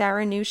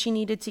 Sarah knew she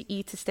needed to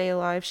eat to stay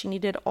alive. She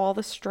needed all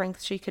the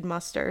strength she could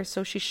muster,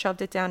 so she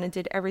shoved it down and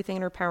did everything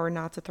in her power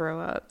not to throw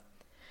up.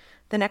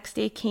 The next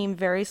day came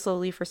very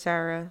slowly for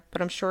Sarah,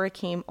 but I'm sure it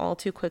came all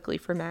too quickly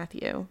for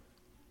Matthew.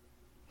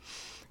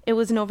 It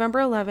was November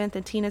 11th,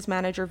 and Tina's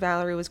manager,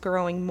 Valerie, was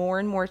growing more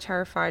and more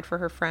terrified for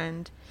her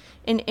friend.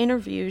 In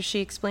interviews, she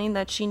explained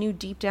that she knew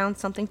deep down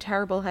something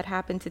terrible had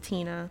happened to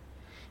Tina.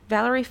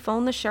 Valerie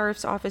phoned the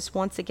sheriff's office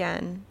once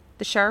again.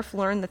 The sheriff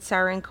learned that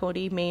Sarah and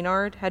Cody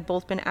Maynard had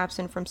both been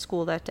absent from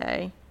school that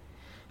day.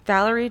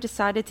 Valerie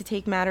decided to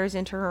take matters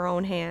into her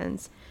own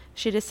hands.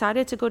 She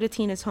decided to go to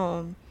Tina's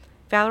home.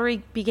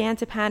 Valerie began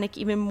to panic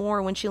even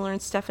more when she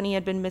learned Stephanie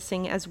had been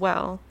missing as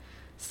well.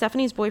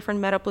 Stephanie's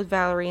boyfriend met up with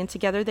Valerie, and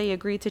together they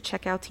agreed to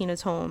check out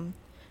Tina's home.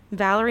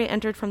 Valerie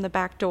entered from the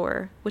back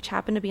door, which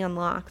happened to be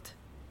unlocked,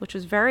 which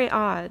was very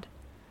odd.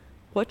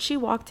 What she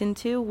walked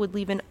into would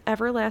leave an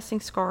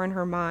everlasting scar in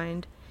her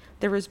mind.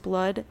 There was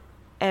blood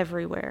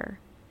everywhere.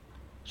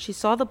 She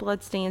saw the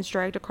bloodstains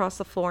dragged across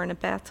the floor and a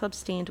bathtub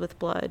stained with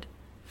blood.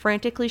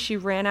 Frantically, she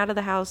ran out of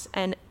the house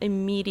and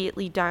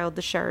immediately dialed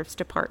the sheriff's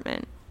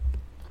department.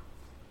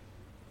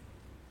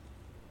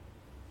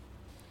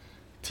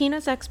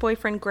 Tina's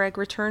ex-boyfriend Greg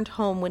returned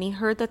home when he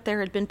heard that there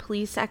had been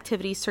police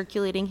activity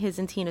circulating his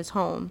and Tina's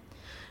home.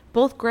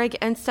 Both Greg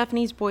and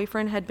Stephanie's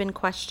boyfriend had been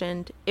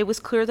questioned. It was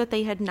clear that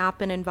they had not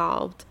been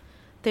involved.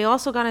 They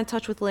also got in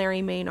touch with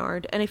Larry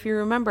Maynard, and if you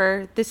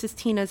remember, this is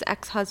Tina's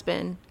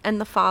ex-husband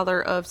and the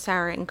father of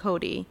Sarah and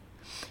Cody.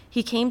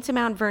 He came to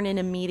Mount Vernon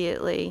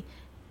immediately.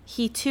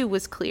 He too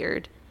was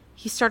cleared.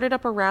 He started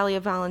up a rally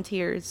of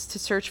volunteers to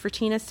search for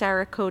Tina,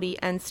 Sarah, Cody,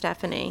 and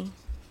Stephanie.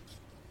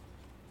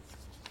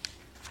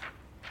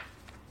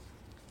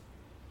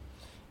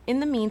 In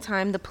the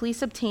meantime, the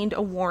police obtained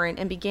a warrant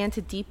and began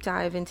to deep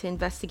dive into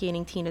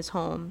investigating Tina's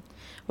home.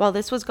 While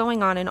this was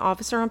going on, an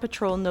officer on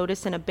patrol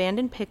noticed an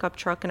abandoned pickup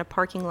truck in a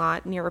parking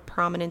lot near a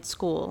prominent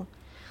school.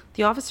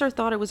 The officer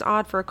thought it was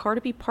odd for a car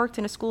to be parked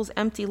in a school's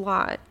empty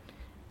lot.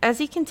 As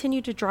he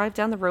continued to drive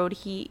down the road,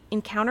 he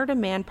encountered a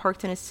man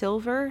parked in a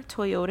silver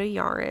Toyota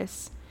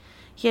Yaris.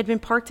 He had been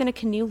parked in a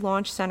Canoe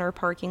Launch Center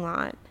parking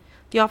lot.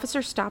 The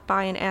officer stopped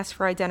by and asked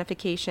for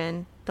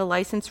identification. The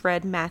license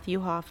read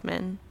Matthew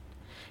Hoffman.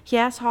 He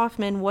asked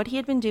Hoffman what he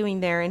had been doing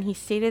there, and he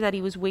stated that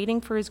he was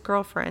waiting for his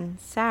girlfriend,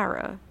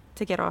 Sarah,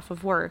 to get off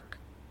of work.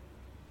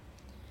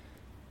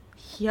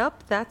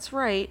 Yup, that's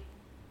right.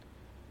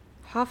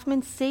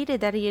 Hoffman stated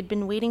that he had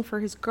been waiting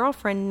for his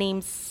girlfriend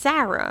named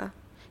Sarah.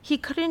 He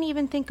couldn't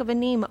even think of a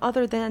name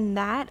other than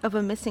that of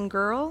a missing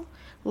girl.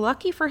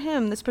 Lucky for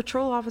him, this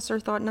patrol officer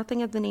thought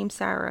nothing of the name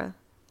Sarah.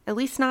 At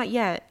least not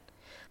yet.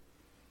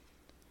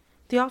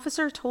 The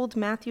officer told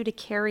Matthew to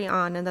carry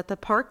on and that the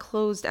park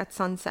closed at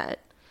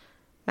sunset.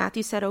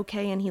 Matthew said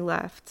okay and he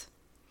left.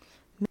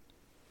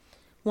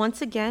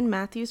 Once again,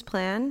 Matthew's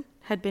plan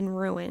had been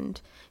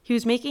ruined. He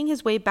was making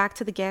his way back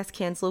to the gas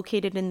cans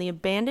located in the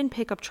abandoned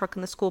pickup truck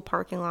in the school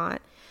parking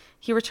lot.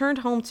 He returned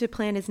home to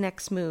plan his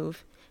next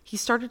move. He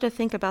started to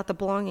think about the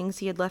belongings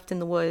he had left in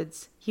the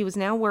woods. He was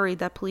now worried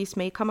that police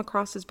may come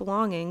across his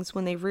belongings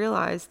when they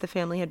realized the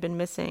family had been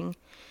missing.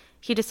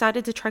 He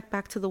decided to trek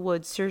back to the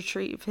woods to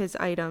retrieve his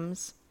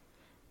items.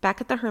 Back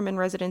at the Herman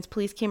residence,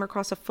 police came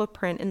across a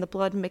footprint in the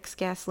blood-mixed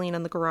gasoline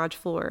on the garage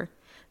floor.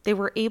 They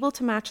were able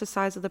to match the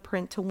size of the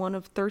print to one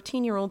of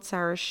 13-year-old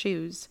Sarah's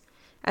shoes.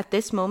 At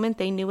this moment,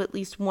 they knew at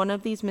least one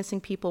of these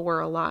missing people were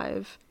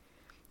alive.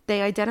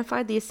 They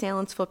identified the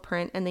assailant's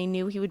footprint, and they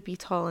knew he would be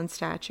tall in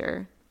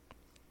stature.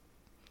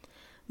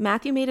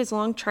 Matthew made his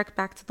long trek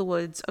back to the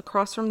woods,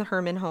 across from the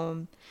Herman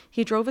home.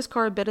 He drove his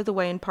car a bit of the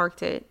way and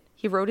parked it.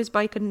 He rode his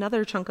bike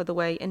another chunk of the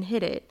way and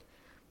hid it.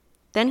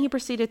 Then he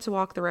proceeded to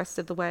walk the rest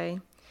of the way.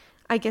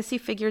 I guess he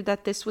figured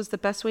that this was the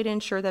best way to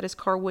ensure that his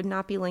car would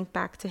not be linked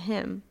back to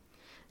him.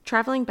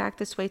 Traveling back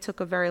this way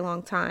took a very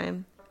long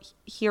time.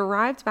 He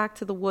arrived back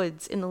to the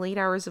woods in the late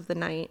hours of the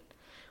night.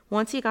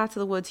 Once he got to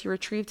the woods, he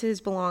retrieved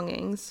his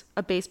belongings,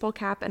 a baseball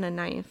cap and a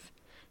knife.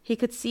 He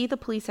could see the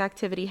police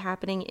activity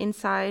happening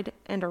inside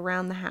and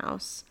around the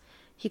house.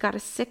 He got a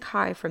sick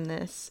high from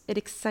this. It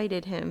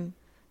excited him.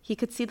 He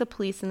could see the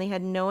police, and they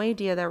had no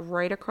idea that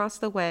right across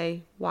the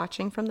way,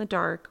 watching from the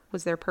dark,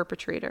 was their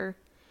perpetrator.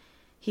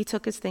 He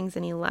took his things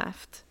and he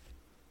left.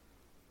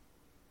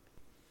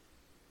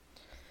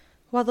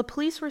 While the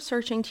police were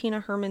searching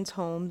Tina Herman's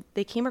home,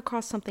 they came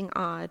across something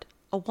odd,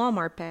 a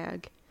Walmart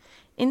bag.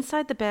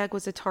 Inside the bag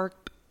was a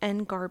tarp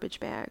and garbage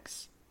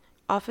bags.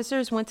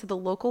 Officers went to the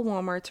local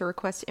Walmart to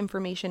request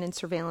information and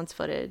surveillance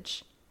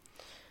footage.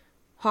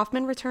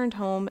 Hoffman returned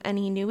home, and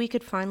he knew he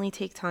could finally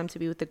take time to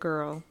be with the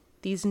girl.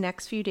 These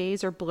next few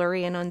days are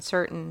blurry and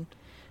uncertain.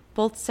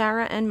 Both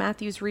Sarah and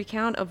Matthew's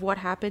recount of what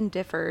happened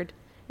differed,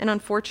 and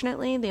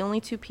unfortunately, the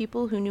only two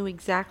people who knew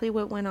exactly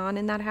what went on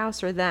in that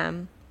house are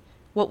them.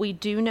 What we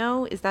do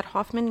know is that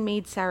Hoffman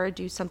made Sarah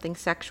do something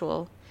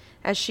sexual.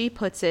 As she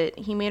puts it,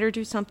 he made her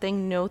do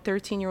something no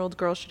 13-year-old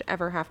girl should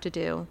ever have to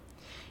do.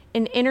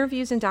 In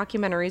interviews and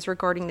documentaries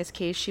regarding this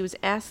case, she was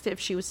asked if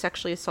she was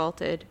sexually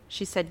assaulted.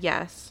 She said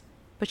yes,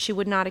 but she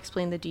would not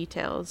explain the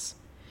details.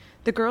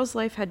 The girl's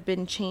life had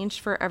been changed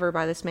forever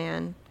by this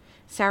man.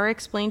 Sarah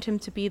explained him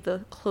to be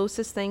the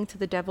closest thing to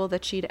the devil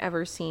that she'd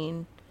ever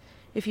seen.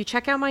 If you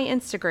check out my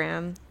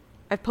Instagram,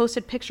 I've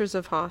posted pictures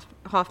of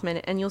Hoffman,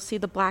 and you'll see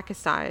the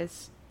blackest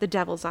eyes, the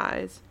devil's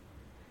eyes.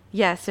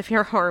 Yes, if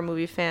you're a horror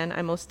movie fan,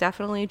 I most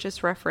definitely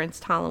just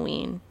referenced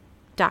Halloween.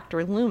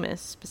 Dr.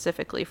 Loomis,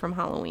 specifically from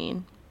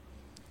Halloween.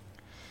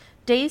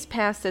 Days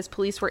passed as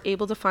police were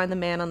able to find the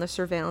man on the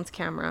surveillance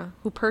camera,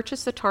 who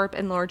purchased the tarp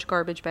and large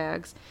garbage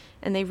bags,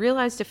 and they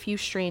realized a few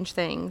strange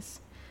things.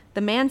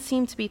 The man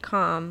seemed to be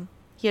calm.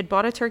 He had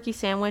bought a turkey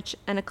sandwich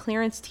and a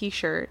clearance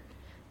t-shirt.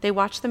 They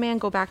watched the man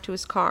go back to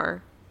his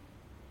car.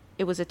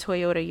 It was a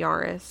Toyota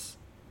Yaris.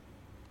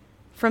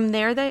 From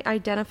there, they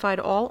identified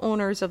all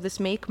owners of this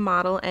make,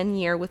 model, and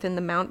year within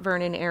the Mount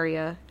Vernon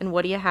area, and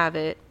what do you have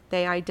it?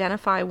 They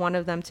identify one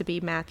of them to be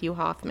Matthew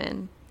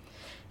Hoffman.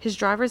 His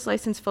driver's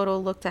license photo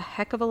looked a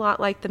heck of a lot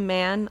like the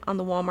man on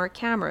the Walmart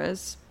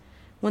cameras.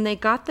 When they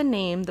got the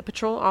name, the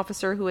patrol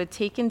officer who had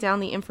taken down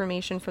the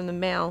information from the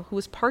mail, who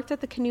was parked at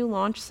the canoe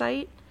launch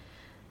site,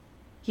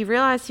 he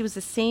realized he was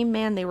the same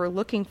man they were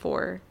looking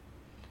for.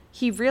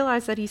 He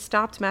realized that he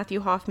stopped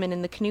Matthew Hoffman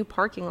in the canoe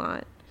parking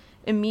lot.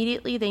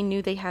 Immediately, they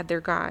knew they had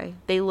their guy.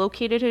 They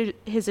located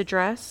his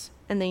address,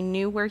 and they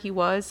knew where he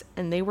was,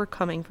 and they were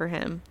coming for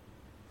him.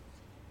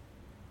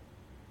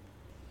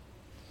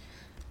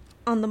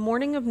 On the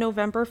morning of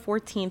November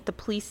 14th, the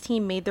police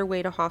team made their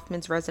way to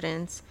Hoffman's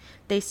residence.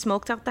 They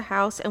smoked out the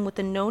house, and with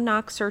a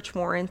no-knock search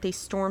warrant, they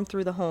stormed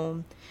through the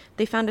home.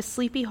 They found a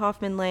sleepy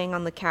Hoffman laying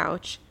on the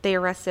couch. They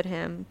arrested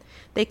him.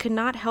 They could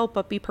not help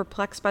but be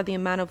perplexed by the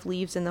amount of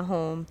leaves in the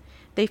home.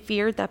 They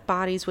feared that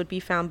bodies would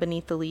be found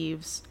beneath the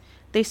leaves.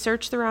 They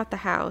searched throughout the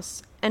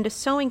house, and a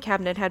sewing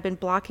cabinet had been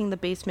blocking the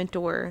basement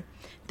door.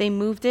 They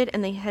moved it,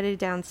 and they headed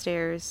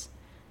downstairs.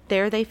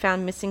 There they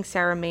found missing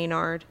Sarah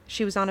Maynard.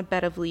 She was on a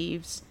bed of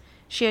leaves.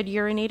 She had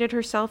urinated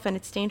herself, and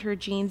it stained her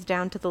jeans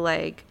down to the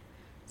leg.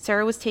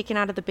 Sarah was taken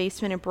out of the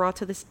basement and brought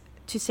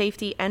to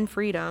safety and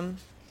freedom.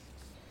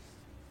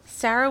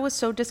 Sarah was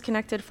so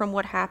disconnected from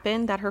what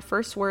happened that her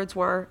first words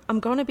were, "I'm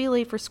going to be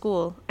late for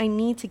school. I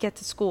need to get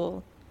to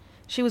school."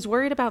 She was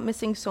worried about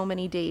missing so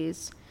many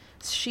days.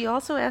 She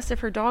also asked if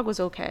her dog was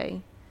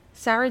okay.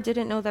 Sarah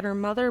didn't know that her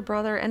mother,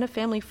 brother, and a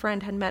family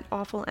friend had met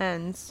awful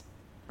ends.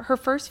 Her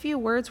first few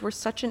words were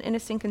such an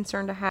innocent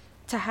concern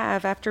to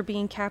have after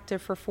being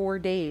captive for 4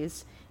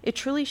 days. It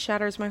truly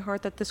shatters my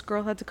heart that this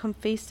girl had to come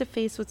face to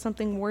face with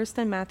something worse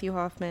than Matthew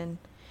Hoffman,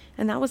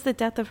 and that was the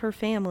death of her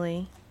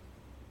family.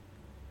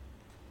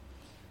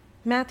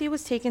 Matthew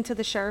was taken to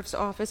the sheriff's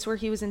office where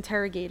he was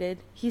interrogated.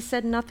 He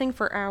said nothing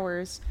for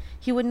hours.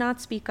 He would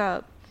not speak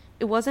up.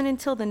 It wasn't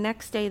until the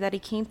next day that he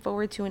came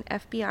forward to an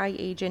FBI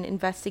agent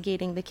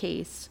investigating the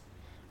case.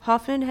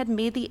 Hoffman had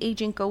made the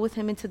agent go with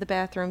him into the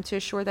bathroom to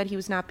assure that he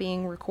was not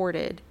being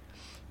recorded.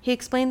 He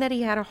explained that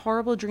he had a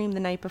horrible dream the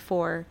night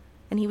before,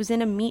 and he was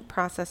in a meat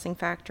processing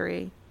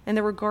factory, and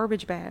there were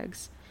garbage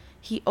bags.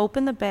 He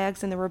opened the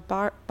bags and there were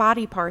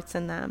body parts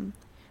in them.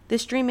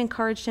 This dream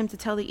encouraged him to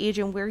tell the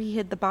agent where he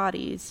hid the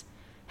bodies.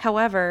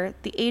 However,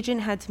 the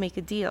agent had to make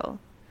a deal.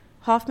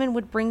 Hoffman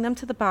would bring them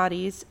to the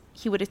bodies,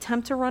 he would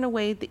attempt to run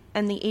away,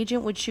 and the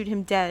agent would shoot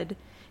him dead.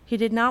 He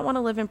did not want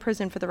to live in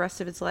prison for the rest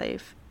of his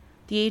life.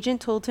 The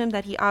agent told him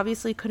that he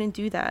obviously couldn't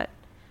do that.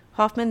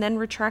 Hoffman then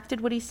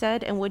retracted what he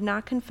said and would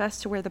not confess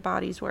to where the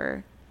bodies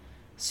were.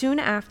 Soon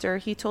after,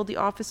 he told the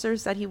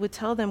officers that he would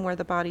tell them where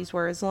the bodies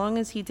were as long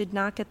as he did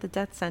not get the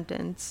death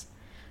sentence.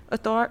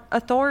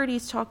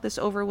 Authorities talked this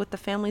over with the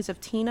families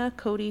of Tina,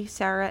 Cody,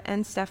 Sarah,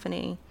 and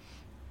Stephanie.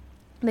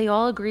 They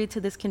all agreed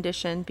to this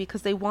condition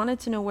because they wanted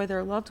to know where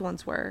their loved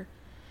ones were.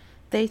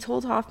 They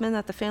told Hoffman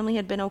that the family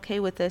had been okay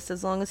with this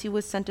as long as he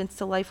was sentenced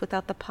to life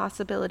without the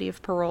possibility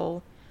of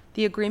parole.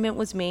 The agreement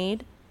was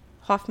made.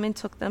 Hoffman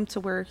took them to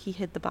where he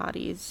hid the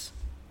bodies.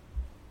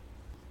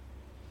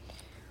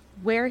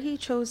 Where he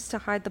chose to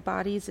hide the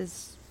bodies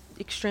is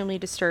extremely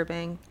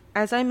disturbing.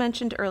 As I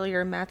mentioned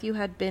earlier, Matthew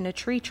had been a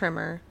tree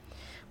trimmer.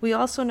 We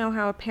also know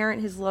how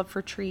apparent his love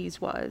for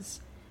trees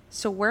was.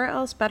 So where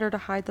else better to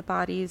hide the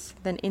bodies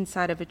than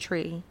inside of a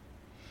tree?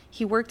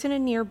 He worked in a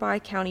nearby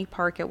county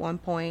park at one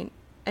point,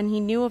 and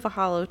he knew of a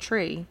hollow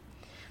tree.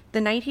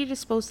 The night he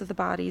disposed of the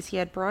bodies, he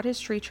had brought his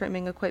tree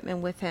trimming equipment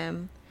with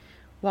him.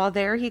 While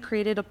there, he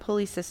created a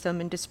pulley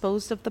system and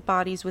disposed of the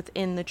bodies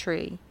within the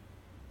tree.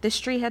 This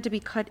tree had to be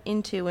cut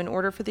into in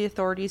order for the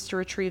authorities to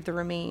retrieve the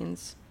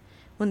remains.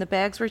 When the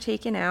bags were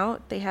taken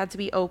out, they had to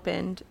be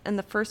opened, and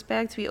the first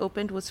bag to be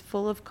opened was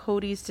full of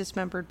Cody's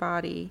dismembered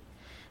body.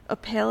 A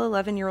pale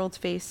 11-year-old's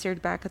face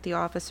stared back at the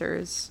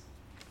officers.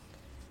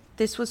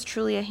 This was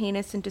truly a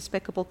heinous and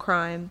despicable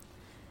crime.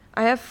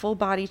 I have full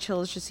body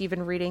chills just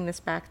even reading this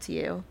back to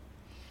you.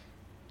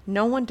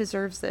 No one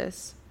deserves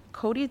this.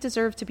 Cody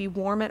deserved to be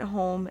warm at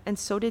home, and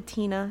so did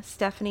Tina,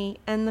 Stephanie,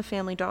 and the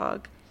family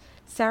dog.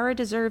 Sarah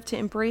deserved to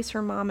embrace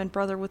her mom and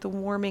brother with a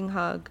warming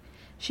hug.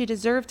 She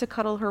deserved to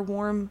cuddle her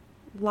warm,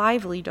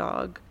 lively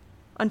dog.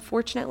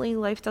 Unfortunately,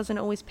 life doesn't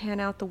always pan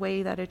out the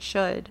way that it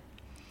should.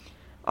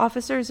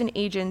 Officers and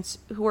agents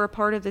who are a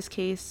part of this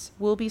case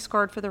will be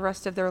scarred for the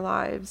rest of their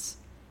lives.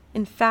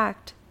 In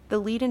fact, the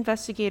lead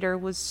investigator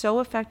was so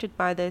affected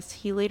by this,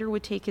 he later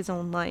would take his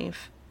own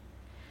life.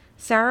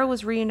 Sarah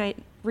was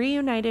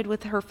reunited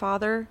with her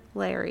father,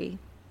 Larry.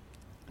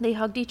 They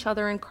hugged each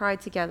other and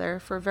cried together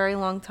for a very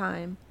long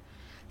time.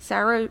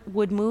 Sarah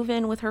would move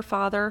in with her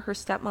father, her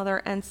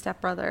stepmother, and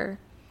stepbrother.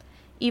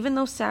 Even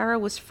though Sarah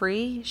was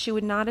free, she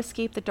would not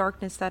escape the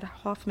darkness that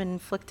Hoffman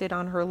inflicted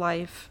on her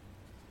life.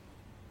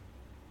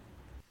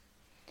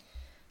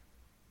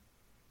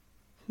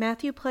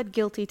 Matthew pled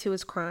guilty to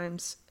his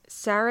crimes.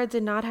 Sarah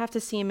did not have to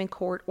see him in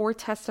court or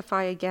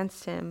testify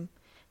against him.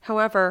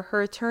 However,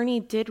 her attorney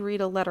did read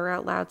a letter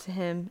out loud to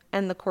him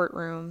and the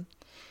courtroom.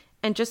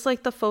 And just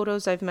like the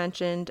photos I've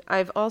mentioned,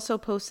 I've also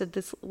posted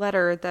this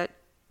letter that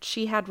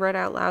she had read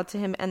out loud to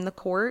him and the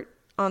court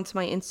onto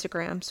my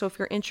Instagram. So if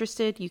you're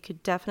interested, you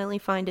could definitely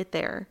find it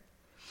there.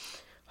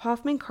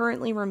 Hoffman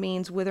currently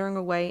remains withering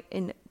away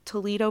in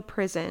Toledo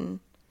prison.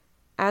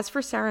 As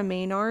for Sarah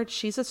Maynard,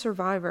 she's a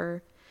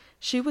survivor.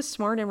 She was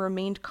smart and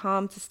remained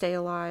calm to stay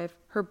alive.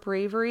 Her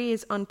bravery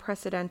is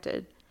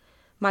unprecedented.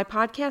 My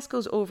podcast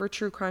goes over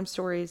true crime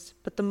stories,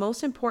 but the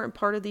most important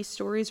part of these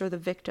stories are the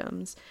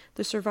victims,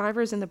 the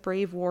survivors and the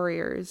brave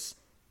warriors.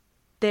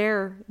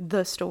 They're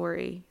the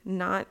story,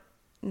 not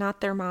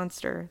their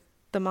monster.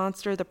 The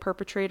monster, the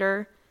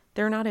perpetrator,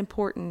 they're not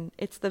important.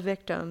 It's the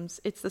victims,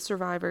 it's the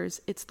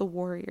survivors, it's the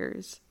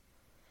warriors.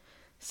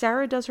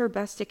 Sarah does her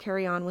best to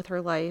carry on with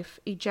her life,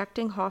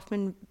 ejecting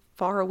Hoffman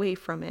far away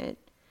from it.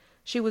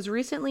 She was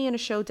recently in a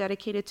show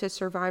dedicated to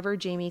survivor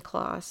Jamie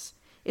Kloss.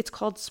 It's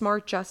called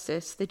Smart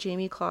Justice, the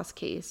Jamie Kloss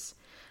case.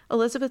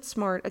 Elizabeth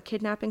Smart, a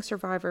kidnapping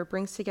survivor,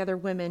 brings together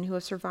women who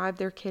have survived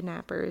their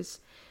kidnappers.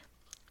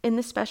 In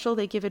this special,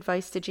 they give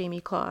advice to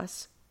Jamie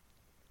Kloss.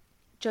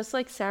 Just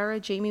like Sarah,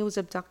 Jamie was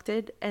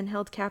abducted and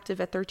held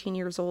captive at 13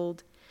 years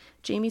old.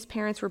 Jamie's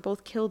parents were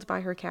both killed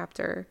by her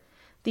captor.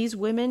 These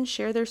women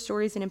share their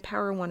stories and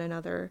empower one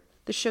another.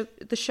 The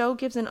show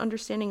gives an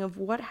understanding of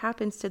what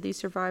happens to these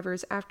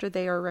survivors after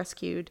they are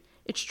rescued.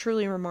 It's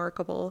truly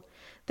remarkable.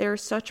 They are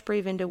such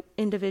brave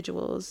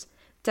individuals.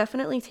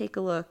 Definitely take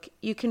a look.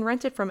 You can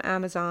rent it from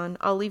Amazon.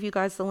 I'll leave you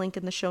guys the link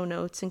in the show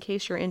notes in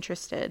case you're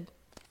interested.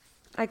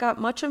 I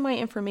got much of my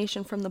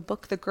information from the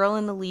book The Girl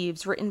in the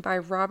Leaves, written by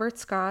Robert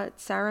Scott,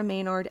 Sarah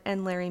Maynard,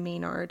 and Larry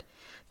Maynard.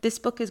 This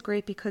book is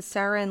great because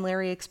Sarah and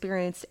Larry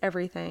experienced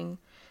everything.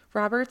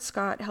 Robert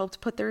Scott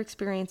helped put their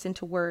experience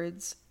into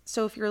words.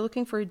 So if you're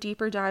looking for a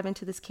deeper dive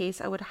into this case,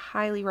 I would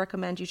highly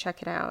recommend you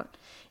check it out.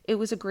 It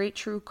was a great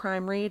true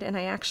crime read, and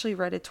I actually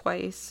read it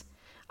twice.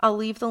 I'll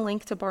leave the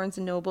link to Barnes &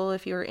 Noble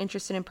if you're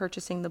interested in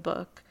purchasing the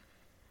book.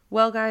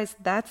 Well, guys,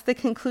 that's the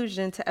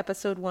conclusion to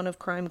episode 1 of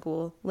Crime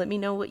Ghoul. Let me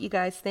know what you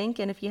guys think,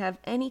 and if you have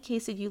any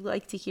cases you'd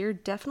like to hear,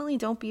 definitely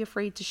don't be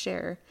afraid to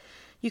share.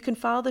 You can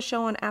follow the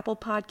show on Apple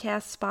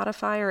Podcasts,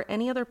 Spotify, or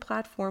any other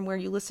platform where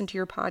you listen to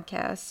your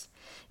podcasts.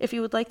 If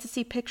you would like to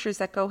see pictures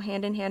that go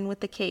hand in hand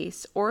with the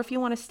case, or if you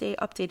want to stay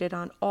updated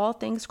on all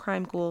things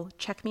Crime Ghoul,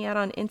 check me out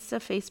on Insta,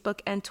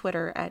 Facebook, and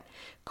Twitter at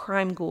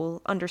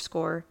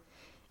crimeghoul_.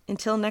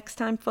 Until next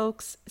time,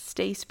 folks,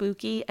 stay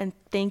spooky, and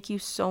thank you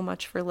so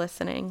much for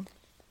listening.